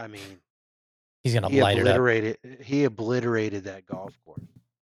 I mean, he's gonna light it up. He obliterated that golf course,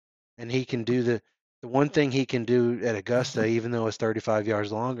 and he can do the one thing he can do at Augusta, even though it's 35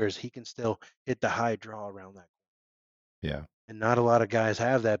 yards longer, is he can still hit the high draw around that. Yeah, and not a lot of guys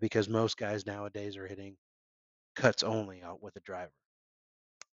have that because most guys nowadays are hitting cuts only out with a driver.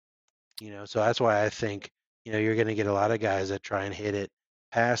 So that's why I think you're going to get a lot of guys that try and hit it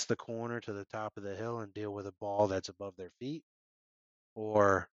past the corner to the top of the hill and deal with a ball that's above their feet,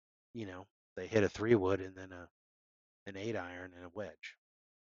 or they hit a 3-wood and then an 8-iron and a wedge,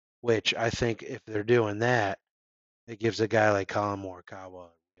 which I think if they're doing that, it gives a guy like Colin Morikawa a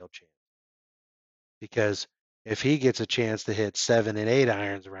real chance, because if he gets a chance to hit 7 and 8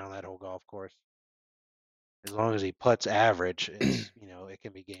 irons around that whole golf course, as long as he putts average, it's it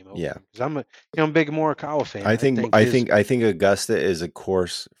can be game over. Yeah, because I'm a big Morikawa fan. I think Augusta is a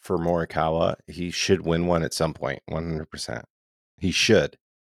course for Morikawa. He should win one at some point. 100%. He should.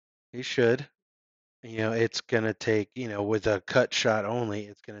 It's gonna take with a cut shot only.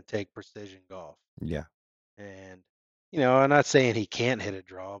 It's gonna take precision golf. Yeah. And I'm not saying he can't hit a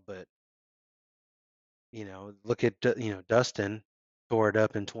draw, but look at Dustin tore it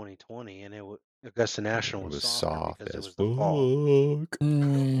up in 2020, and Augusta National was soft because it was the fall.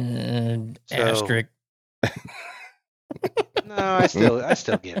 Asterisk. No, I still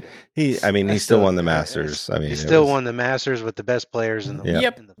give it. He still won the Masters. He still won the Masters with the best players in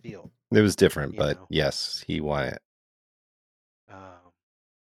the in the field. It was different, but yes, he won it. Let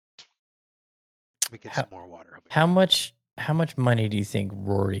me get some more water. How much money do you think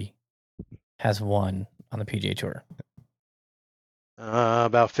Rory has won on the PGA Tour?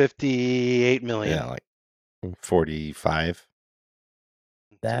 About 58 million. Yeah, like 45.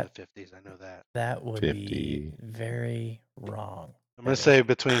 That 50s, I know that. That would 50. Be very wrong. I'm going to say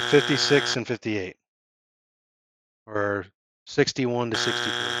between 56 and 58, or 61 to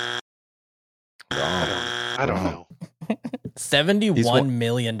 63. I don't know. $71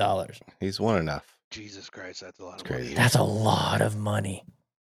 million. He's won enough. Jesus Christ, that's a lot of money. That's a lot of money.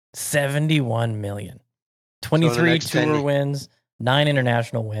 71 million. 23 tour wins, 9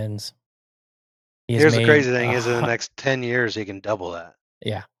 international wins. Here's the crazy thing: is in the next 10 years he can double that.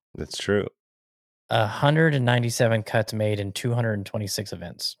 Yeah, that's true. 197 cuts made in 226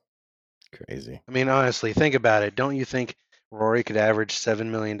 events. Crazy. I mean, honestly, think about it. Don't you think Rory could average $7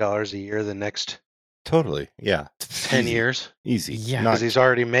 million a year the next? Totally. Yeah. 10 years. Easy. Yeah. Because he's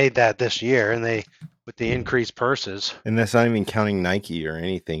already made that this year, and with the increased purses. And that's not even counting Nike or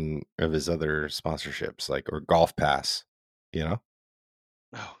anything of his other sponsorships, or Golf Pass. Oh,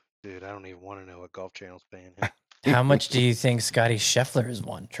 dude, I don't even want to know what Golf Channel's paying him. How much do you think Scotty Scheffler has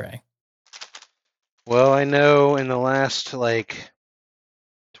won, Trey? Well, I know in the last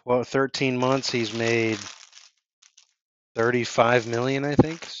 13 months he's made 35 million, I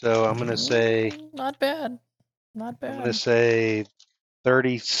think. So I'm going to say not bad. I'm going to say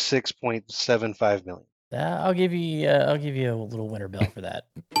 36.75 million. I'll give you a little winner bell for that.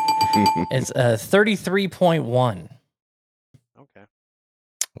 It's 33.1. Okay.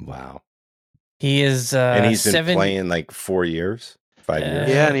 Wow. He is and he's been playing 4 years, 5 years.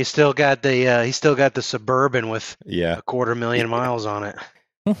 Yeah, and he's still got the Suburban with a 250,000 miles on it.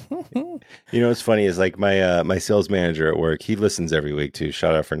 What's funny is my my sales manager at work, he listens every week too.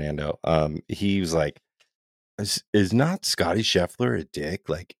 Shout out Fernando. He was like, is not Scotty Scheffler a dick?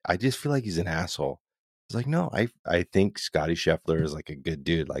 I just feel like he's an asshole. I was like, no, I think Scotty Scheffler is a good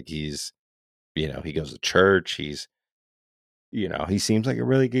dude. He's he goes to church, he's he seems like a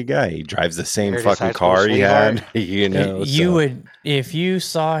really good guy. He drives the same Married his fucking high school car he had, sweetheart. You would, if you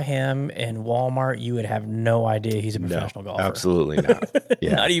saw him in Walmart, you would have no idea he's a professional golfer. Absolutely not.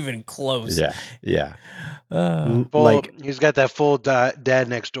 Yeah. Not even close. Yeah. He's got that full dad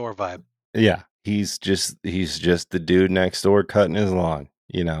next door vibe. Yeah. He's just the dude next door cutting his lawn.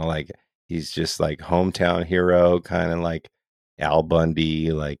 Like he's just like hometown hero, kind of like Al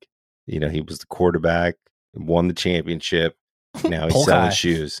Bundy. Like, he was the quarterback, won the championship. Now he's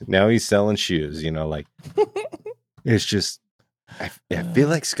selling shoes. Like it's just, I feel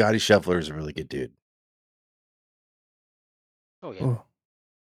like Scotty Scheffler is a really good dude. Oh yeah. Ooh.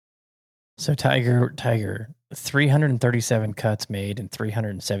 So Tiger, 337 cuts made in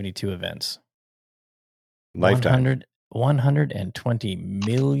 372 events. Lifetime. $120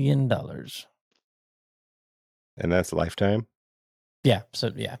 million. And that's lifetime? Yeah.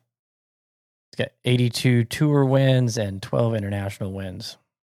 So, yeah. It's got 82 tour wins and 12 international wins.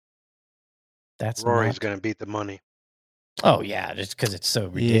 That's Rory's going to beat the money. Oh, yeah. Just because it's so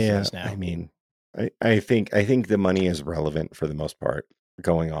ridiculous now. I mean, I think the money is relevant for the most part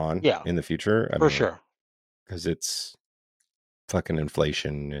going on in the future. For sure. Because it's fucking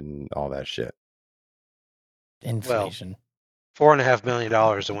inflation and all that shit. Inflation. Well, $4.5 million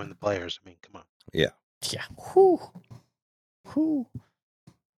to win the Players. I mean, come on. Yeah. Yeah. Whew.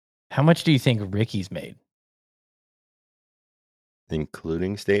 How much do you think Ricky's made?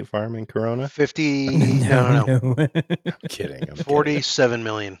 Including State Farm and Corona? 50. No. I'm kidding. 47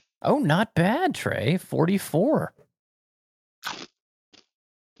 million. Oh, not bad, Trey. 44.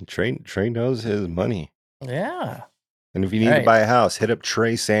 Trey knows his money. Yeah. And if you need to buy a house, hit up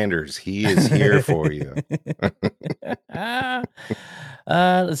Trey Sanders. He is here for you.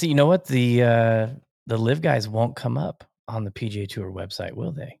 Let's see. You know what? The Live guys won't come up on the PGA Tour website,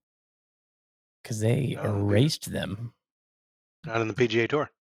 will they? Because they erased them. Not in the PGA Tour.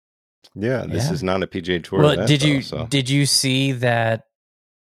 Yeah, this is not a PGA Tour. Well, did you see that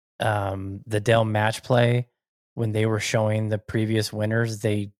the Dell Match Play, when they were showing the previous winners,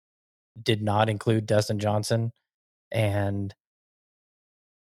 they did not include Dustin Johnson, and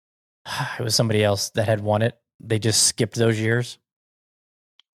it was somebody else that had won it. They just skipped those years.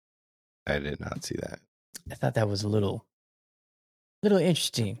 I did not see that. I thought that was a little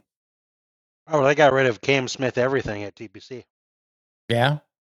interesting. Oh, they got rid of Cam Smith everything at TPC. Yeah.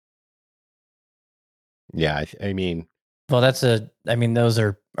 Yeah, I mean, well, those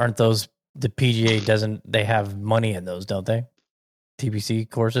aren't those the PGA doesn't they have money in those, don't they? TPC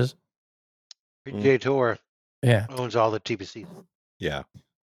courses. PGA Tour, owns all the TPC. Yeah.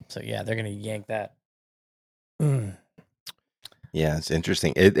 So yeah, they're gonna yank that. Yeah, it's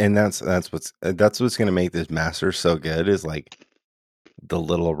interesting. And that's what's gonna make this Masters so good is like the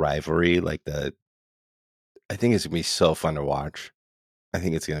little rivalry. Like I think it's gonna be so fun to watch. I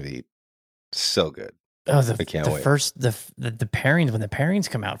think it's gonna be so good. Oh, I can't wait. The pairings, when the pairings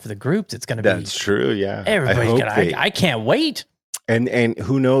come out for the groups, it's gonna be. That's true. Yeah, everybody's I can't wait. And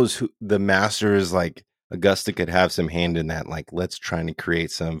who knows who the Masters, like Augusta could have some hand in that. Like, let's try to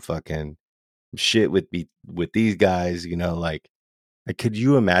create some fucking shit with these guys. Like could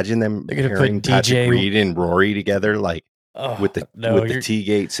you imagine them pairing Patrick Reed and Rory together? Like. With the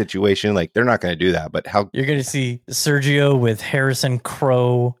T-Gate situation, like they're not going to do that. But how you're going to see Sergio with Harrison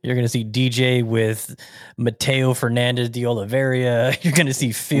Crow, you're going to see DJ with Mateo Fernandez de Oliveira, you're going to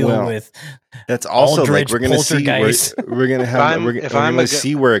see Phil with. That's also Aldridge, like we're going to see we're going to have we're going to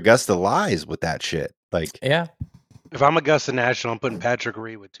see where Augusta lies with that shit. Like if I'm Augusta National, I'm putting Patrick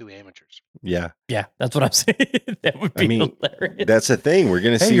Reed with two amateurs. Yeah, that's what I'm saying. That would be hilarious. That's the thing. We're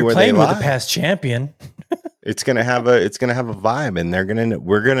going to see where they lie. With the past champion. It's gonna have a vibe, and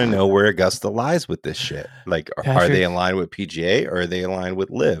we're gonna know where Augusta lies with this shit. Like, are they aligned with PGA, or are they aligned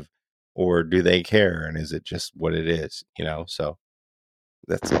with Live, or do they care? And is it just what it is? So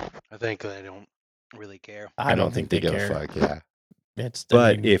that's. I think they don't really care. I don't think they give a fuck. Yeah,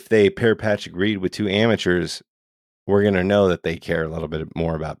 if they pair Patrick Reed with two amateurs, we're gonna know that they care a little bit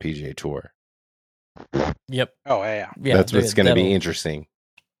more about PGA Tour. Yep. Oh yeah. That's what's gonna be interesting.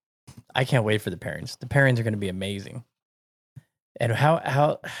 I can't wait for the pairings. The pairings are going to be amazing. And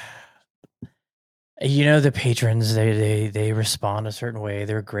how the patrons, they respond a certain way.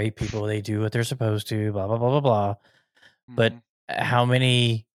 They're great people. They do what they're supposed to, blah, blah, blah, blah, blah. Mm-hmm. But how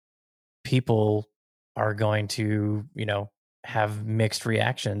many people are going to, have mixed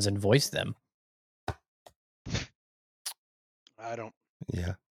reactions and voice them?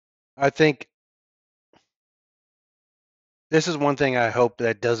 Yeah. I think this is one thing I hope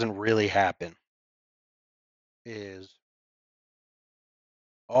that doesn't really happen is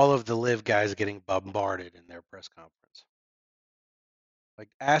all of the Live guys getting bombarded in their press conference. Like,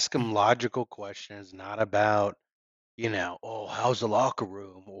 ask them logical questions, not about, oh, how's the locker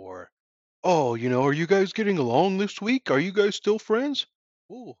room? Or, oh, are you guys getting along this week? Are you guys still friends?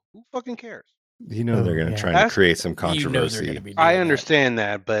 Ooh, who fucking cares? They're Oh, going to yeah. try to Ask, create some They're going to controversy. be doing I that. understand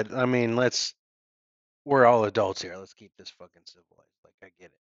that, but I mean, we're all adults here. Let's keep this fucking civilized. Like, I get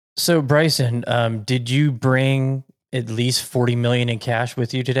it. So, Bryson, did you bring at least 40 million in cash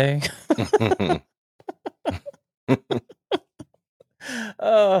with you today?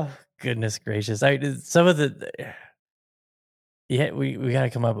 Oh, goodness gracious. Some of the yeah, we got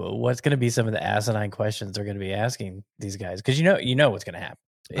to come up with what's going to be some of the asinine questions they're going to be asking these guys, because you know what's going to happen.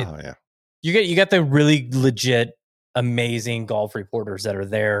 Oh yeah. You got the really legit, amazing golf reporters that are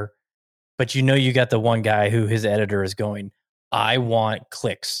there, but you got the one guy who his editor is going, I want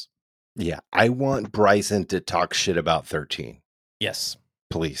clicks. Yeah, I want Bryson to talk shit about 13. Yes,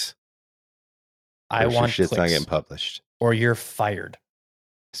 please. I want shit's clicks, not getting published, or you're fired.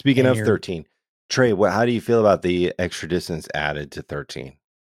 Speaking of 13, Trey, how do you feel about the extra distance added to 13?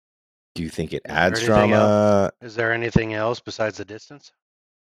 Do you think it adds drama? Is there anything else besides the distance?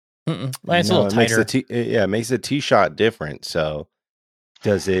 Well, it's a little tighter. It makes the tee shot different. So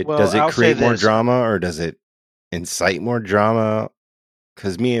does it create more drama, or does it incite more drama?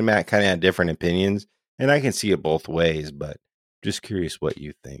 Because me and Matt kind of had different opinions, and I can see it both ways, but just curious what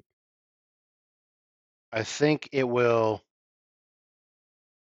you think. I think it will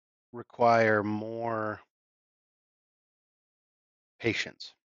require more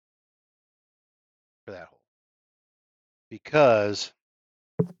patience for that hole, because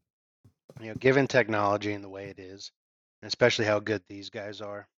given technology and the way it is, and especially how good these guys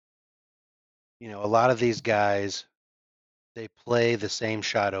are, a lot of these guys, they play the same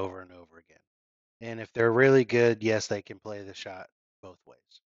shot over and over again. And if they're really good, yes, they can play the shot both ways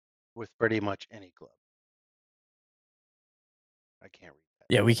with pretty much any club. I can't read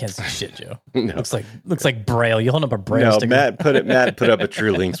that. Yeah, we can't see shit, Joe. No. Looks like Braille. You hold up a Braille sticker. Matt put up a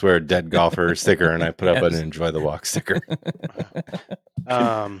True Links where dead golfer sticker, and I put up an Enjoy the Walk sticker.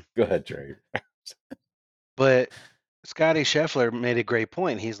 Go ahead, Trey. But Scotty Scheffler made a great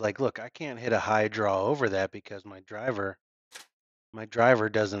point. He's like, look, I can't hit a high draw over that because my driver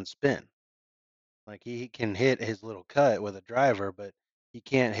doesn't spin. Like, he can hit his little cut with a driver, but he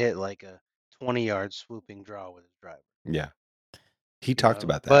can't hit like a 20-yard swooping draw with his driver. Yeah. He talked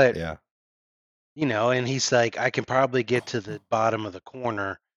about that. But, yeah. And he's like, I can probably get to the bottom of the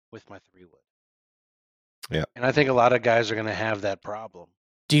corner with my 3-wood. Yeah. And I think a lot of guys are going to have that problem.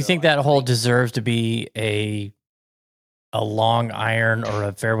 Do you think that hole deserves to be a long iron or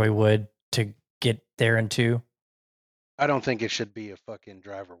a fairway wood to get there in 2? I don't think it should be a fucking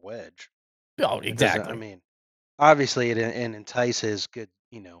driver wedge. Oh, exactly. I mean, obviously it entices good,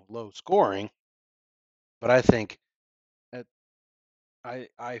 low scoring, but I think that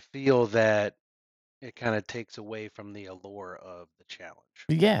I feel that it kind of takes away from the allure of the challenge.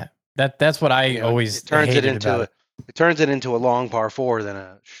 Yeah, that's what I always hated about it. It turns it into a long par 4 than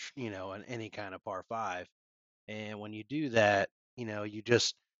an any kind of par 5. And when you do that, you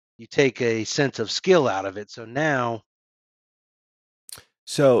take a sense of skill out of it. So now,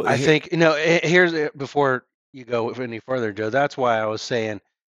 I think, here's, before you go any further, Joe, that's why I was saying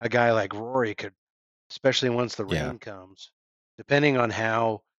a guy like Rory could, especially once the rain comes, depending on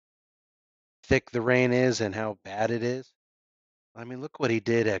how thick the rain is and how bad it is. I mean, look what he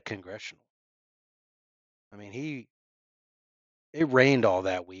did at Congressional. I mean, it rained all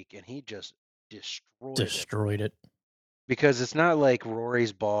that week, and he just destroyed it. Because it's not like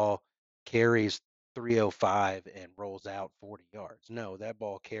Rory's ball carries 305 and rolls out 40 yards. No, that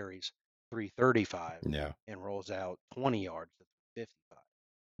ball carries 335 and rolls out 20 yards to 55.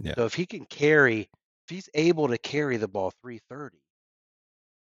 Yeah. So if he's able to carry the ball 330,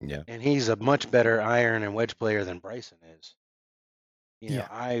 and he's a much better iron and wedge player than Bryson is,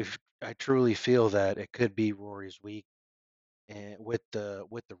 I truly feel that it could be Rory's week, and with the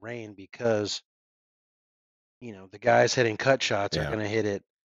rain, because the guys hitting cut shots are going to hit it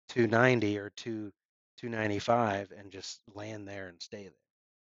 290 or 295 and just land there and stay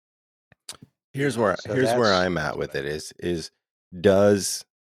there. Here's where I'm at with it is does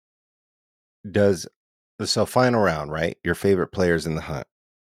so final round, right? Your favorite players in the hunt.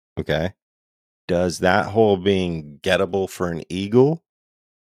 Okay. Does that hole being gettable for an eagle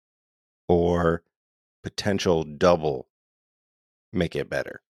or potential double make it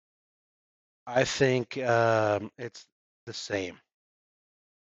better? I think it's the same.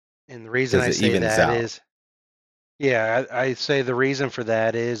 And the reason I say that is, I say the reason for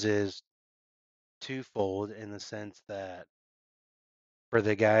that is twofold, in the sense that for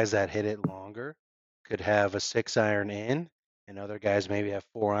the guys that hit it longer, could have a 6-iron in and other guys maybe have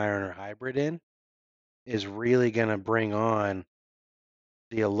 4-iron or hybrid in, is really going to bring on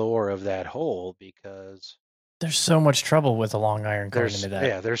the allure of that hole, because There's so much trouble with a long iron going into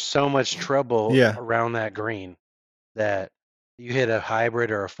that. there's so much trouble Yeah. around that green that you hit a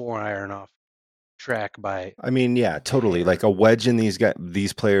hybrid or a 4-iron off track by. I mean, yeah, totally. Like a wedge in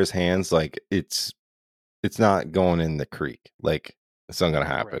these players' hands, like it's not going in the creek. Like it's not going to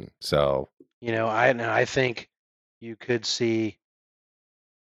happen. Right. So I think you could see.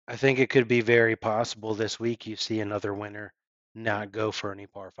 I think it could be very possible this week you see another winner not go for any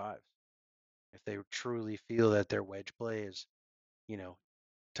par fives if they truly feel that their wedge play is,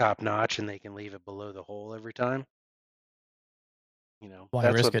 top notch and they can leave it below the hole every time. Why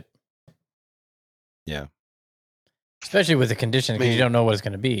that's risk what, it? Yeah. Especially with the condition, because I mean- you don't know what it's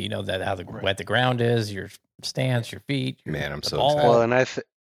going to be. You know that how Right. wet the ground is, your stance, your feet. Man, I'm the so ball. excited. Well, and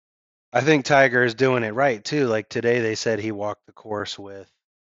I think Tiger is doing it right too. Like today, they said he walked the course with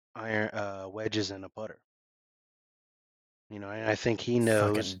iron wedges and a putter. And I think he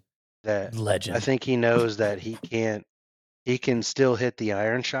knows Fucking that. legend. I think he knows that he can still hit the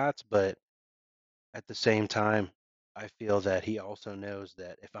iron shots, but at the same time, I feel that he also knows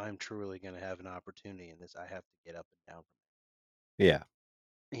that if I'm truly going to have an opportunity in this, I have to get up and down. Yeah.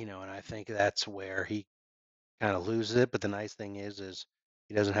 And I think that's where he kind of loses it. But the nice thing is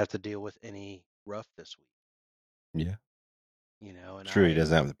he doesn't have to deal with any rough this week. Yeah. And True. He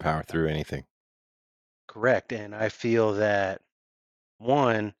doesn't have to power through anything. Correct. And I feel that,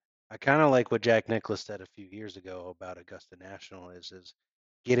 one, I kind of like what Jack Nicklaus said a few years ago about Augusta National is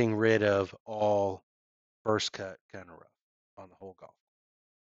getting rid of all first cut kind of rough on the whole golf.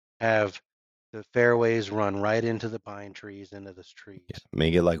 Have the fairways run right into the pine trees, into the trees. Yeah.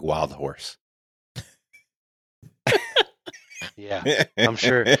 Make it like Wild Horse. Yeah. I'm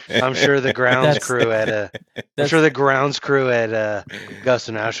sure the grounds crew at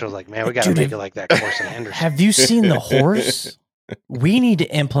Augusta National is like, man, we got to Dude, make it like that course in Henderson. Have you seen the horse? We need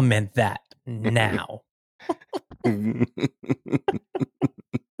to implement that now.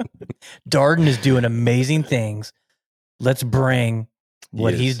 Darden is doing amazing things. Let's bring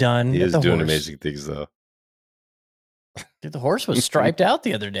what he's done. He with is the doing horse. amazing things, though. Dude, the horse was striped out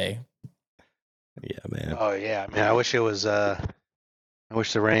the other day. Yeah, man. Oh yeah, I mean, I wish it was. I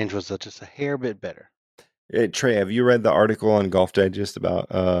wish the range was just a hair bit better. Hey, Trey, have you read the article on Golf Digest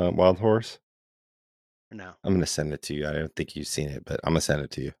about Wild Horse? No. I'm gonna send it to you. I don't think you've seen it, but I'm gonna send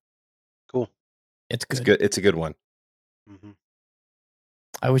it to you. Cool. It's It's good. good. It's a good one. Mm-hmm.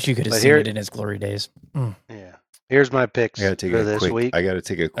 I wish you could have But seen here- it in its glory days. Yeah. Here's my picks I gotta take for a this quick. week. I gotta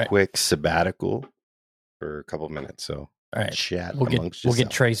take a right. quick sabbatical for a couple minutes. So All right, chat we'll amongst get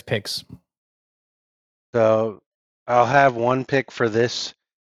yourselves. Trey's picks. So I'll have one pick for this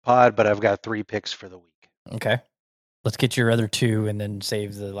pod, but I've got 3 picks for the week. Okay, let's get your other 2 and then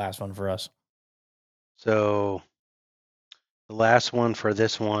save the last one for us. So the last one for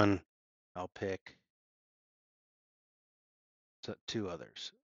this one, I'll pick 2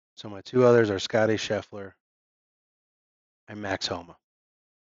 others. So my 2 others are Scotty Scheffler and Max Homa.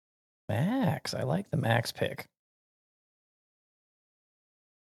 Max, I like the Max pick.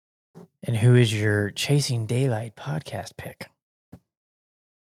 And who is your Chasing Daylight podcast pick?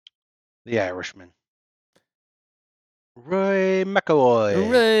 The Irishman. Roy McIlroy.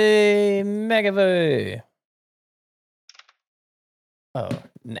 Hooray, McAvoy! Oh,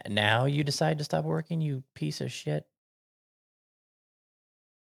 now you decide to stop working, you piece of shit.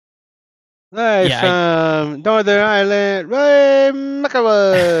 Live Yeah, from Northern Ireland, Roy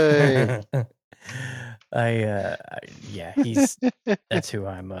McIlroy. Yeah, that's who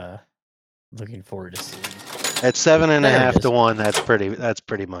I'm looking forward to seeing. At 7.5 There it to is. 1, that's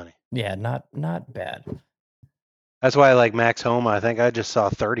pretty money. Yeah, not bad. That's why I like Max Homa. I think I just saw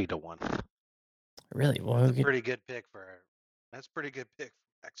 30 to 1. Really, well, That's a pretty good pick for Max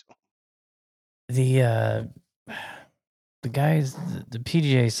Homa. the guys, the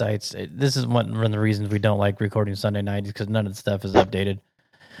PGA sites. This is one of the reasons we don't like recording Sunday nights because none of the stuff is updated.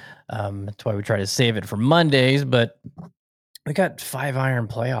 That's why we try to save it for Mondays. But we got 5-iron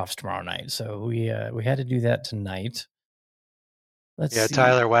playoffs tomorrow night, so we had to do that tonight. Let's see.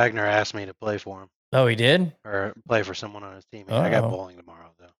 Tyler Wagner asked me to play for him Oh, he did? or play for someone on his team. I got Uh-oh. bowling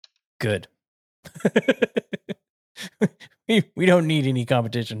tomorrow though. Good. we don't need any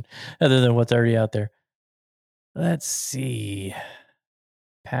competition other than what's already out there. Let's see.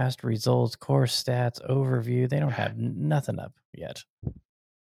 Past results, course stats, overview. They don't have nothing up yet. Can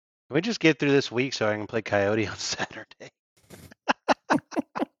we just get through this week so I can play Coyote on Saturday?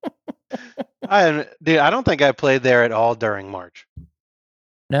 I don't think I played there at all during March.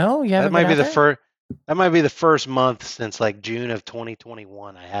 No, you haven't. That might be been the out there? first. That might be the first month since like June of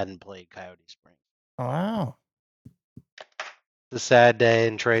 2021 I hadn't played Coyote Springs. Wow. It's a sad day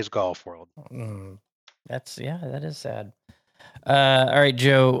in Trey's golf world. That is sad. All right,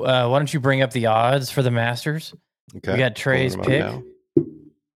 Joe, why don't you bring up the odds for the Masters? Okay. We got Trey's Pulling them up pick.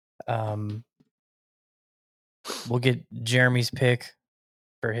 now. We'll get Jeremy's pick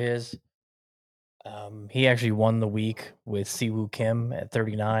for his. He actually won the week with Siwoo Kim at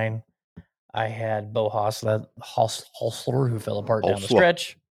 39. I had Bo Hostler, who fell apart down the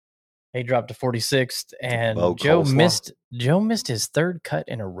stretch. He dropped to 46th, and Bo Joe Coleslaw. missed his third cut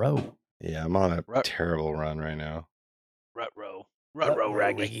in a row. Yeah, I'm on a terrible run right now. Rut row,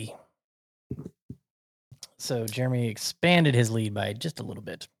 Raggy. So Jeremy expanded his lead by just a little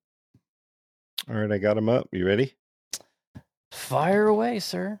bit. All right, I got him up. You ready? Fire away,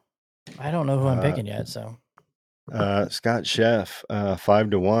 sir. I don't know who I'm picking yet, so. Scott Sheff,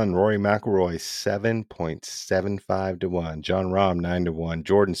 5-1. Rory McIlroy, 7.75 to 1. John Rahm, 9 to 1.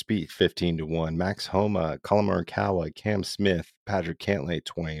 Jordan Spieth, 15 to 1. Max Homa, Colin Morikawa, Cam Smith, Patrick Cantlay,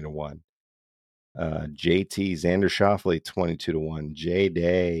 20 to 1. JT Xander Schauffele, 22 to 1. Jay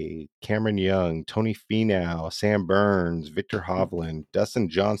Day, Cameron Young, Tony Finau, Sam Burns, Victor Hovland, Dustin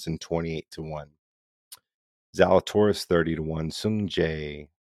Johnson, 28 to 1. Zalatoris, 30 to 1. Sung Jae,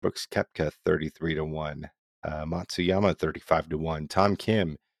 Brooks Koepka, 33 to 1. Matsuyama, 35 to 1. Tom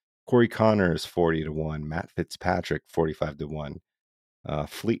Kim, Corey Connors, 40 to 1. Matt Fitzpatrick, 45 to 1.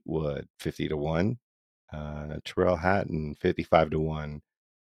 Fleetwood, 50 to 1. Terrell Hatton, 55 to 1.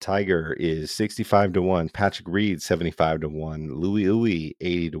 Tiger is 65 to 1. Patrick Reed, 75 to 1. Louis Uwe,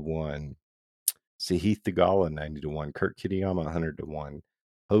 80 to 1. Sahith Theegala, 90 to 1. Kurt Kitayama, 100 to 1.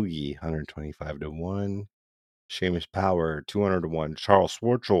 Hoagie, 125 to 1. Seamus Power, 200 to 1. Charles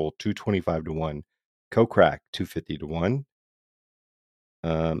Schwartzel, 225 to 1. Kokrak, 250 to 1.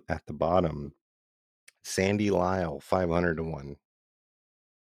 At the bottom, Sandy Lyle, 500 to 1.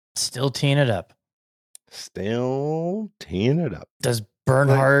 Still teeing it up. Does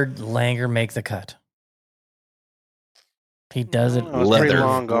Bernhard Langer make the cut? He does it. Pretty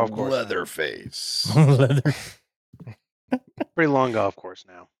long golf course. Leatherface. Pretty long golf course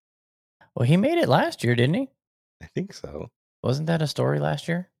now. Well, he made it last year, didn't he? I think so. Wasn't that a story last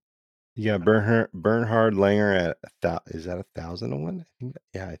year? Yeah, Bernhard Langer at is that 1,000 to 1?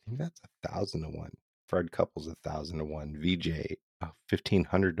 I think that's 1,000 to 1. Fred Couples 1,000 to 1. VJ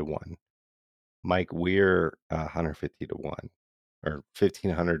 1,500 to 1. Mike Weir 150 to 1, or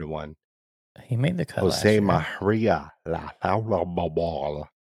 1,500 to 1. He made the cut. Jose Maria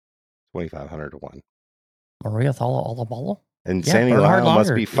 2,500 to 1. Maria Thala. And Sandy Lyle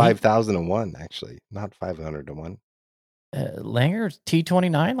must be 5,000 to 1, actually, not 500 to 1. Langer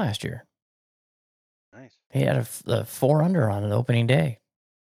T29 last year. Nice. He had a 4 under on an opening day.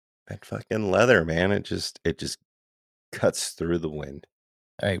 That fucking leather, man! It just cuts through the wind.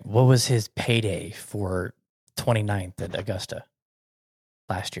 All right, what was his payday for 29th at Augusta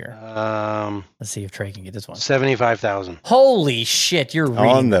last year? Let's see if Trey can get this one. 75,000. Holy shit! You're reading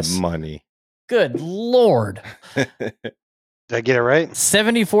on the this. money. Good Lord! Did I get it right?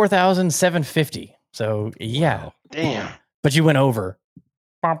 74,750. So yeah, wow. Damn. But you went over.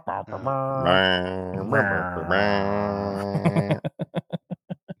 You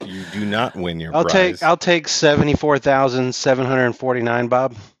do not win your prize. I'll take 74,749,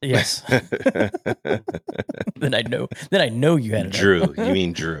 Bob. Yes. Then I know you had it. Drew. You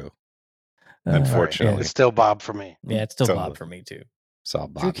mean Drew. Unfortunately. It's still Bob for me. Yeah, it's still Bob for me too. Saw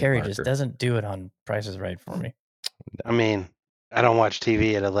Bob. Drew Carey just doesn't do it on Price is Right for me. I mean, I don't watch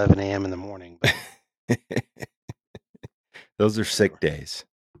TV at 11 a.m. in the morning. But... Those are sick days.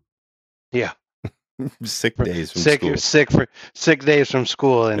 Yeah. Sick days from school. Sick days from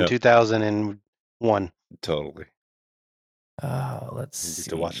school in 2001. Totally. Let's see.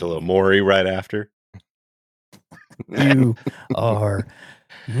 To watch a little Maury right after. You are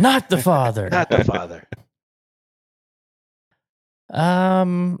not the father. Not the father.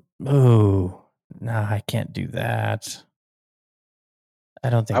 Oh, no, I can't do that. I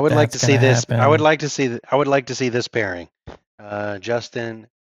don't think I would like to see this. Happen. I would like to see this pairing. Justin,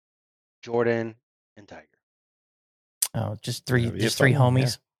 Jordan, and Tiger. Oh, just three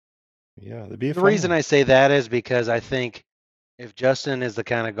homies. Yeah, that'd be the reason I say that is because I think if Justin is the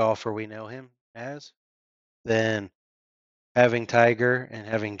kind of golfer we know him as, then having Tiger and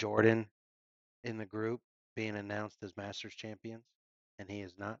having Jordan in the group being announced as Masters champions, and he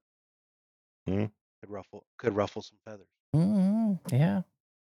is not, could ruffle some feathers. Yeah.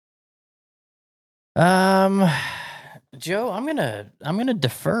 Joe, I'm gonna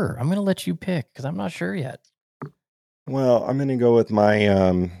defer. I'm gonna let you pick because I'm not sure yet. Well, I'm gonna go with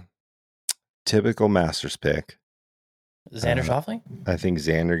my typical Masters pick. Xander Schauffele? I think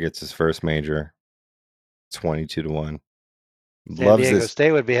Xander gets his first major. 22-1. San Diego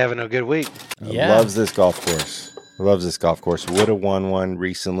State would be having a good week. Yeah. Loves this golf course. Would have won one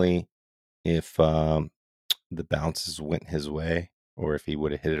recently if the bounces went his way, or if he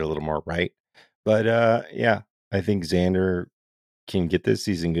would have hit it a little more right. But yeah, I think Xander can get this.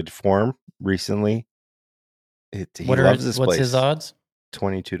 He's in good form recently. He loves this place. What's his odds?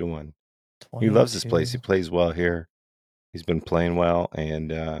 22-1. He loves this place. He plays well here. He's been playing well,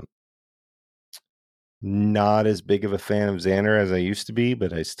 and not as big of a fan of Xander as I used to be,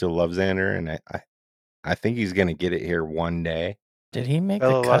 but I still love Xander, and I think he's going to get it here one day. Did he make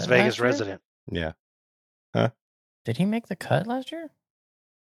Fellow the cut Las Vegas last year? resident. Yeah. Did he make the cut last year?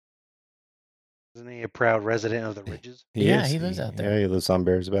 Isn't he a proud resident of the Ridges? He lives out there. Yeah, he lives on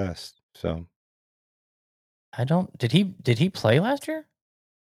Bears Best. So Did he play last year?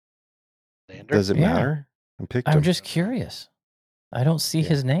 Xander? does it Yeah. matter? I'm just curious. I don't see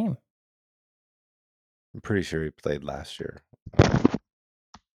his name. I'm pretty sure he played last year.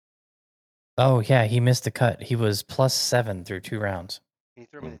 Oh yeah, he missed the cut. He was +7 through 2 rounds. Can you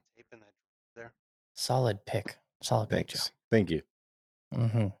throw me the tape in that there? Solid pick. Solid pick, Joe. Thanks. Thank you.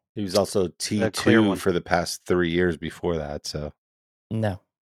 Mm-hmm. He was also clear T2 one. for the past 3 years before that. So No,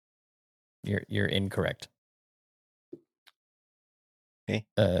 you're incorrect. Okay.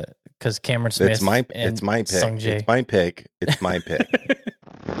 Because Cameron Smith. it's my and pick. Sungjae. It's my pick. It's my pick.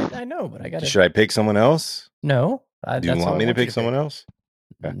 I know, but I got Should I pick someone else? No. Do you want me to pick someone else?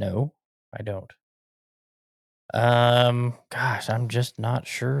 Okay. No, I don't. Gosh, I'm just not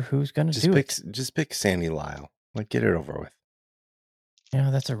sure who's gonna do it. Just pick Sandy Lyle. Like, get it over with. Yeah,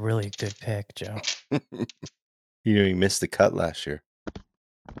 that's a really good pick, Joe. He missed the cut last year.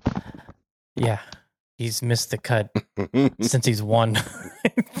 Yeah, he's missed the cut since he's won.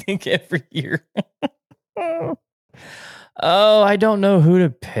 I think every year. Oh, I don't know who to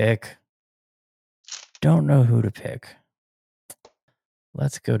pick.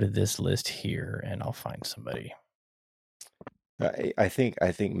 Let's go to this list here, and I'll find somebody. I think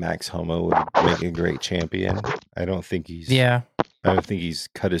Max Homa would make a great champion. I don't think he's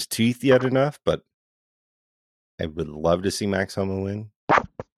cut his teeth yet enough, but I would love to see Max Homa win.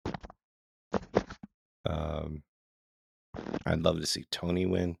 I'd love to see Tony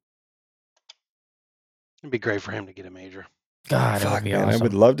win. It'd be great for him to get a major. God, that would be awesome. I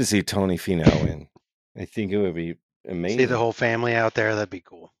would love to see Tony Finau win. I think it would be amazing. See the whole family out there. That'd be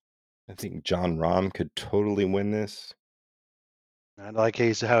cool. I think John Rahm could totally win this. I like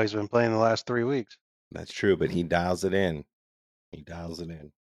how he's been playing the last 3 weeks. That's true, but he dials it in. He does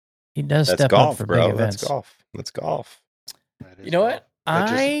That's step golf, up for bro. big events. That's golf. You know what?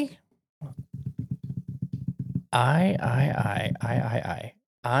 That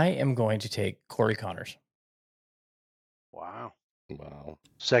I am going to take Corey Connors. Wow. Wow.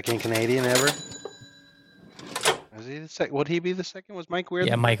 Second Canadian ever? Is he the second? Would he be the second? Was Mike Weir?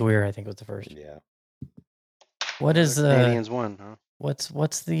 Yeah, Mike Weir, I think, was the first. Yeah. What is Canadians won, huh? What's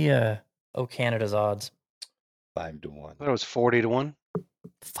the Canada's odds? 5-1. I thought it was 40-1.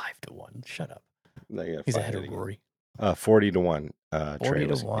 5-1. Shut up. He's He's ahead of Rory. 40-1.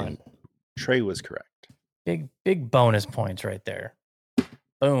 40-1. Trey was correct. Big bonus points right there.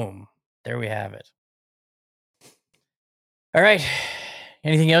 Boom. There we have it. All right.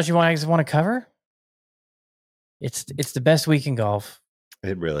 Anything else you guys want to cover? It's the best week in golf.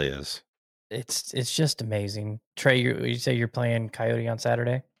 It really is. It's just amazing. Trey, you say you're playing Coyote on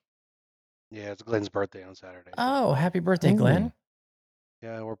Saturday? Yeah, it's Glenn's birthday on Saturday. Oh, happy birthday, Glenn.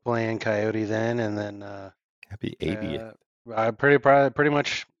 Yeah, we're playing Coyote then, and then Happy 80th. Pretty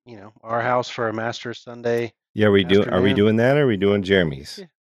much, our house for a Masters Sunday. Yeah, are we doing that, or are we doing Jeremy's? Yeah.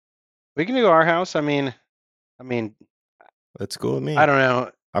 We can do our house. I mean, that's cool with me. I don't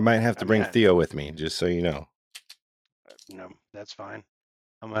know. I might have to bring Theo with me, just so you know. No, that's fine.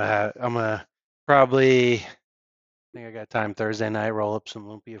 I'm gonna probably. I think I got time Thursday night. Roll up some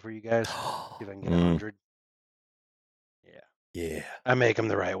lumpia for you guys. See if I can get 100. Yeah. I make them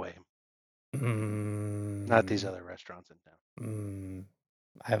the right way. Mm. Not these other restaurants in town.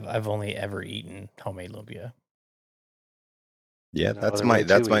 I've only ever eaten homemade lumpia. Yeah, that's my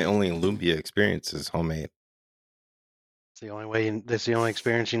only lumpia experience is homemade. It's the only way. That's the only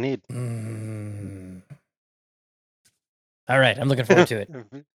experience you need. All right, I'm looking forward to it.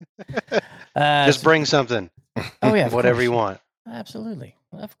 Just bring something. Oh yeah, whatever you want. Absolutely,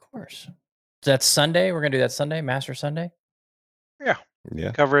 of course. That's Sunday. We're gonna do that Sunday, Master Sunday. Yeah.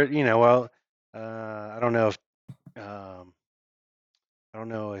 Cover it. I don't know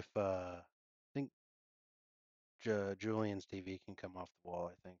if I think Julian's TV can come off the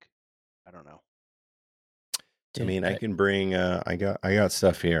wall. I think. I don't know. I mean, I can bring. I got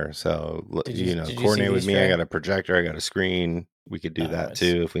stuff here. So did coordinate with me. I Trey? got a projector. I got a screen. We could do that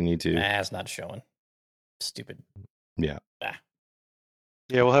too if we need to. Nah, it's not showing. Stupid. Yeah.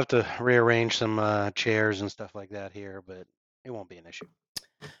 Yeah, we'll have to rearrange some chairs and stuff like that here, but it won't be an issue.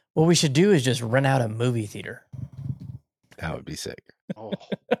 What we should do is just rent out a movie theater. That would be sick. Oh,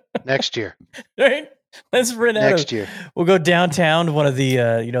 next year. Right? Let's rent out next year. We'll go downtown to one of the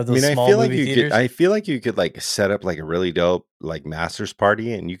those small movie theaters. I feel like you could like set up like a really dope like Masters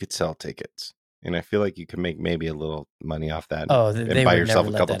party, and you could sell tickets. And I feel like you could make maybe a little money off that. Oh, and buy yourself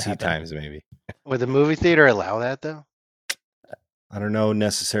a couple tea times, maybe. Would the movie theater allow that though? I don't know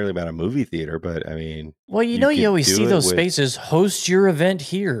necessarily about a movie theater, but I mean, well, you always see those spaces. Host your event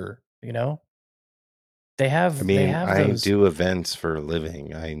here. They have. I do events for a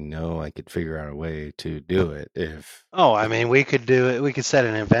living. I know I could figure out a way to do it if. Oh, I mean, we could do it. We could set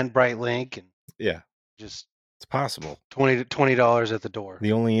an Eventbrite link and it's possible. $20 at the door.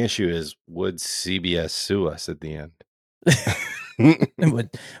 The only issue is, would CBS sue us at the end?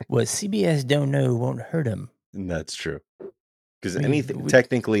 What CBS don't know won't hurt them. That's true. Because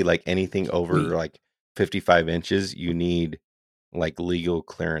technically, like anything over like 55 inches, you need like legal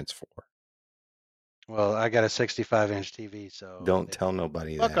clearance for. Well, I got a 65-inch TV, so don't tell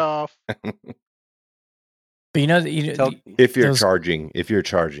nobody fuck off. But if you're charging,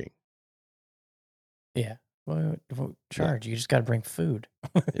 yeah, well, charge. You just got to bring food.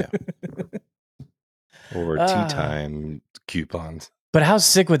 Yeah, or tea time coupons. But how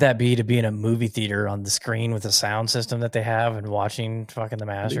sick would that be to be in a movie theater on the screen with the sound system that they have and watching fucking the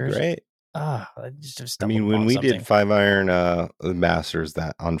Masters? Great. I mean, when we did 5-iron the Masters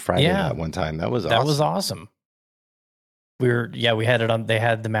that on Friday that one time, that was awesome. That was awesome. We had it on. They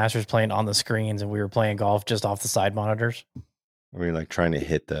had the Masters playing on the screens, and we were playing golf just off the side monitors. We were like trying to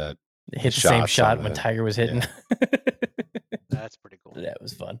hit the same shot when Tiger was hitting. Yeah. That's pretty cool. That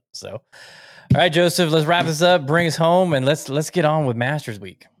was fun. So, all right, Joseph, let's wrap this up. Bring us home, and let's get on with Masters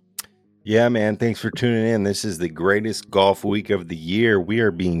Week. Yeah, man. Thanks for tuning in. This is the greatest golf week of the year. We're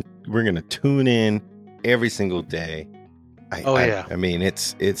going to tune in every single day. I mean,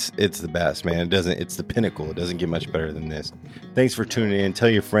 it's the best, man. It's the pinnacle. It doesn't get much better than this. Thanks for tuning in. Tell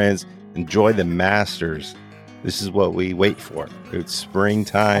your friends, enjoy the Masters. This is what we wait for. It's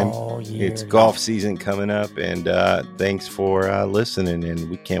springtime. It's golf season coming up. And thanks for listening. And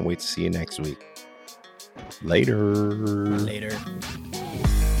we can't wait to see you next week. Later.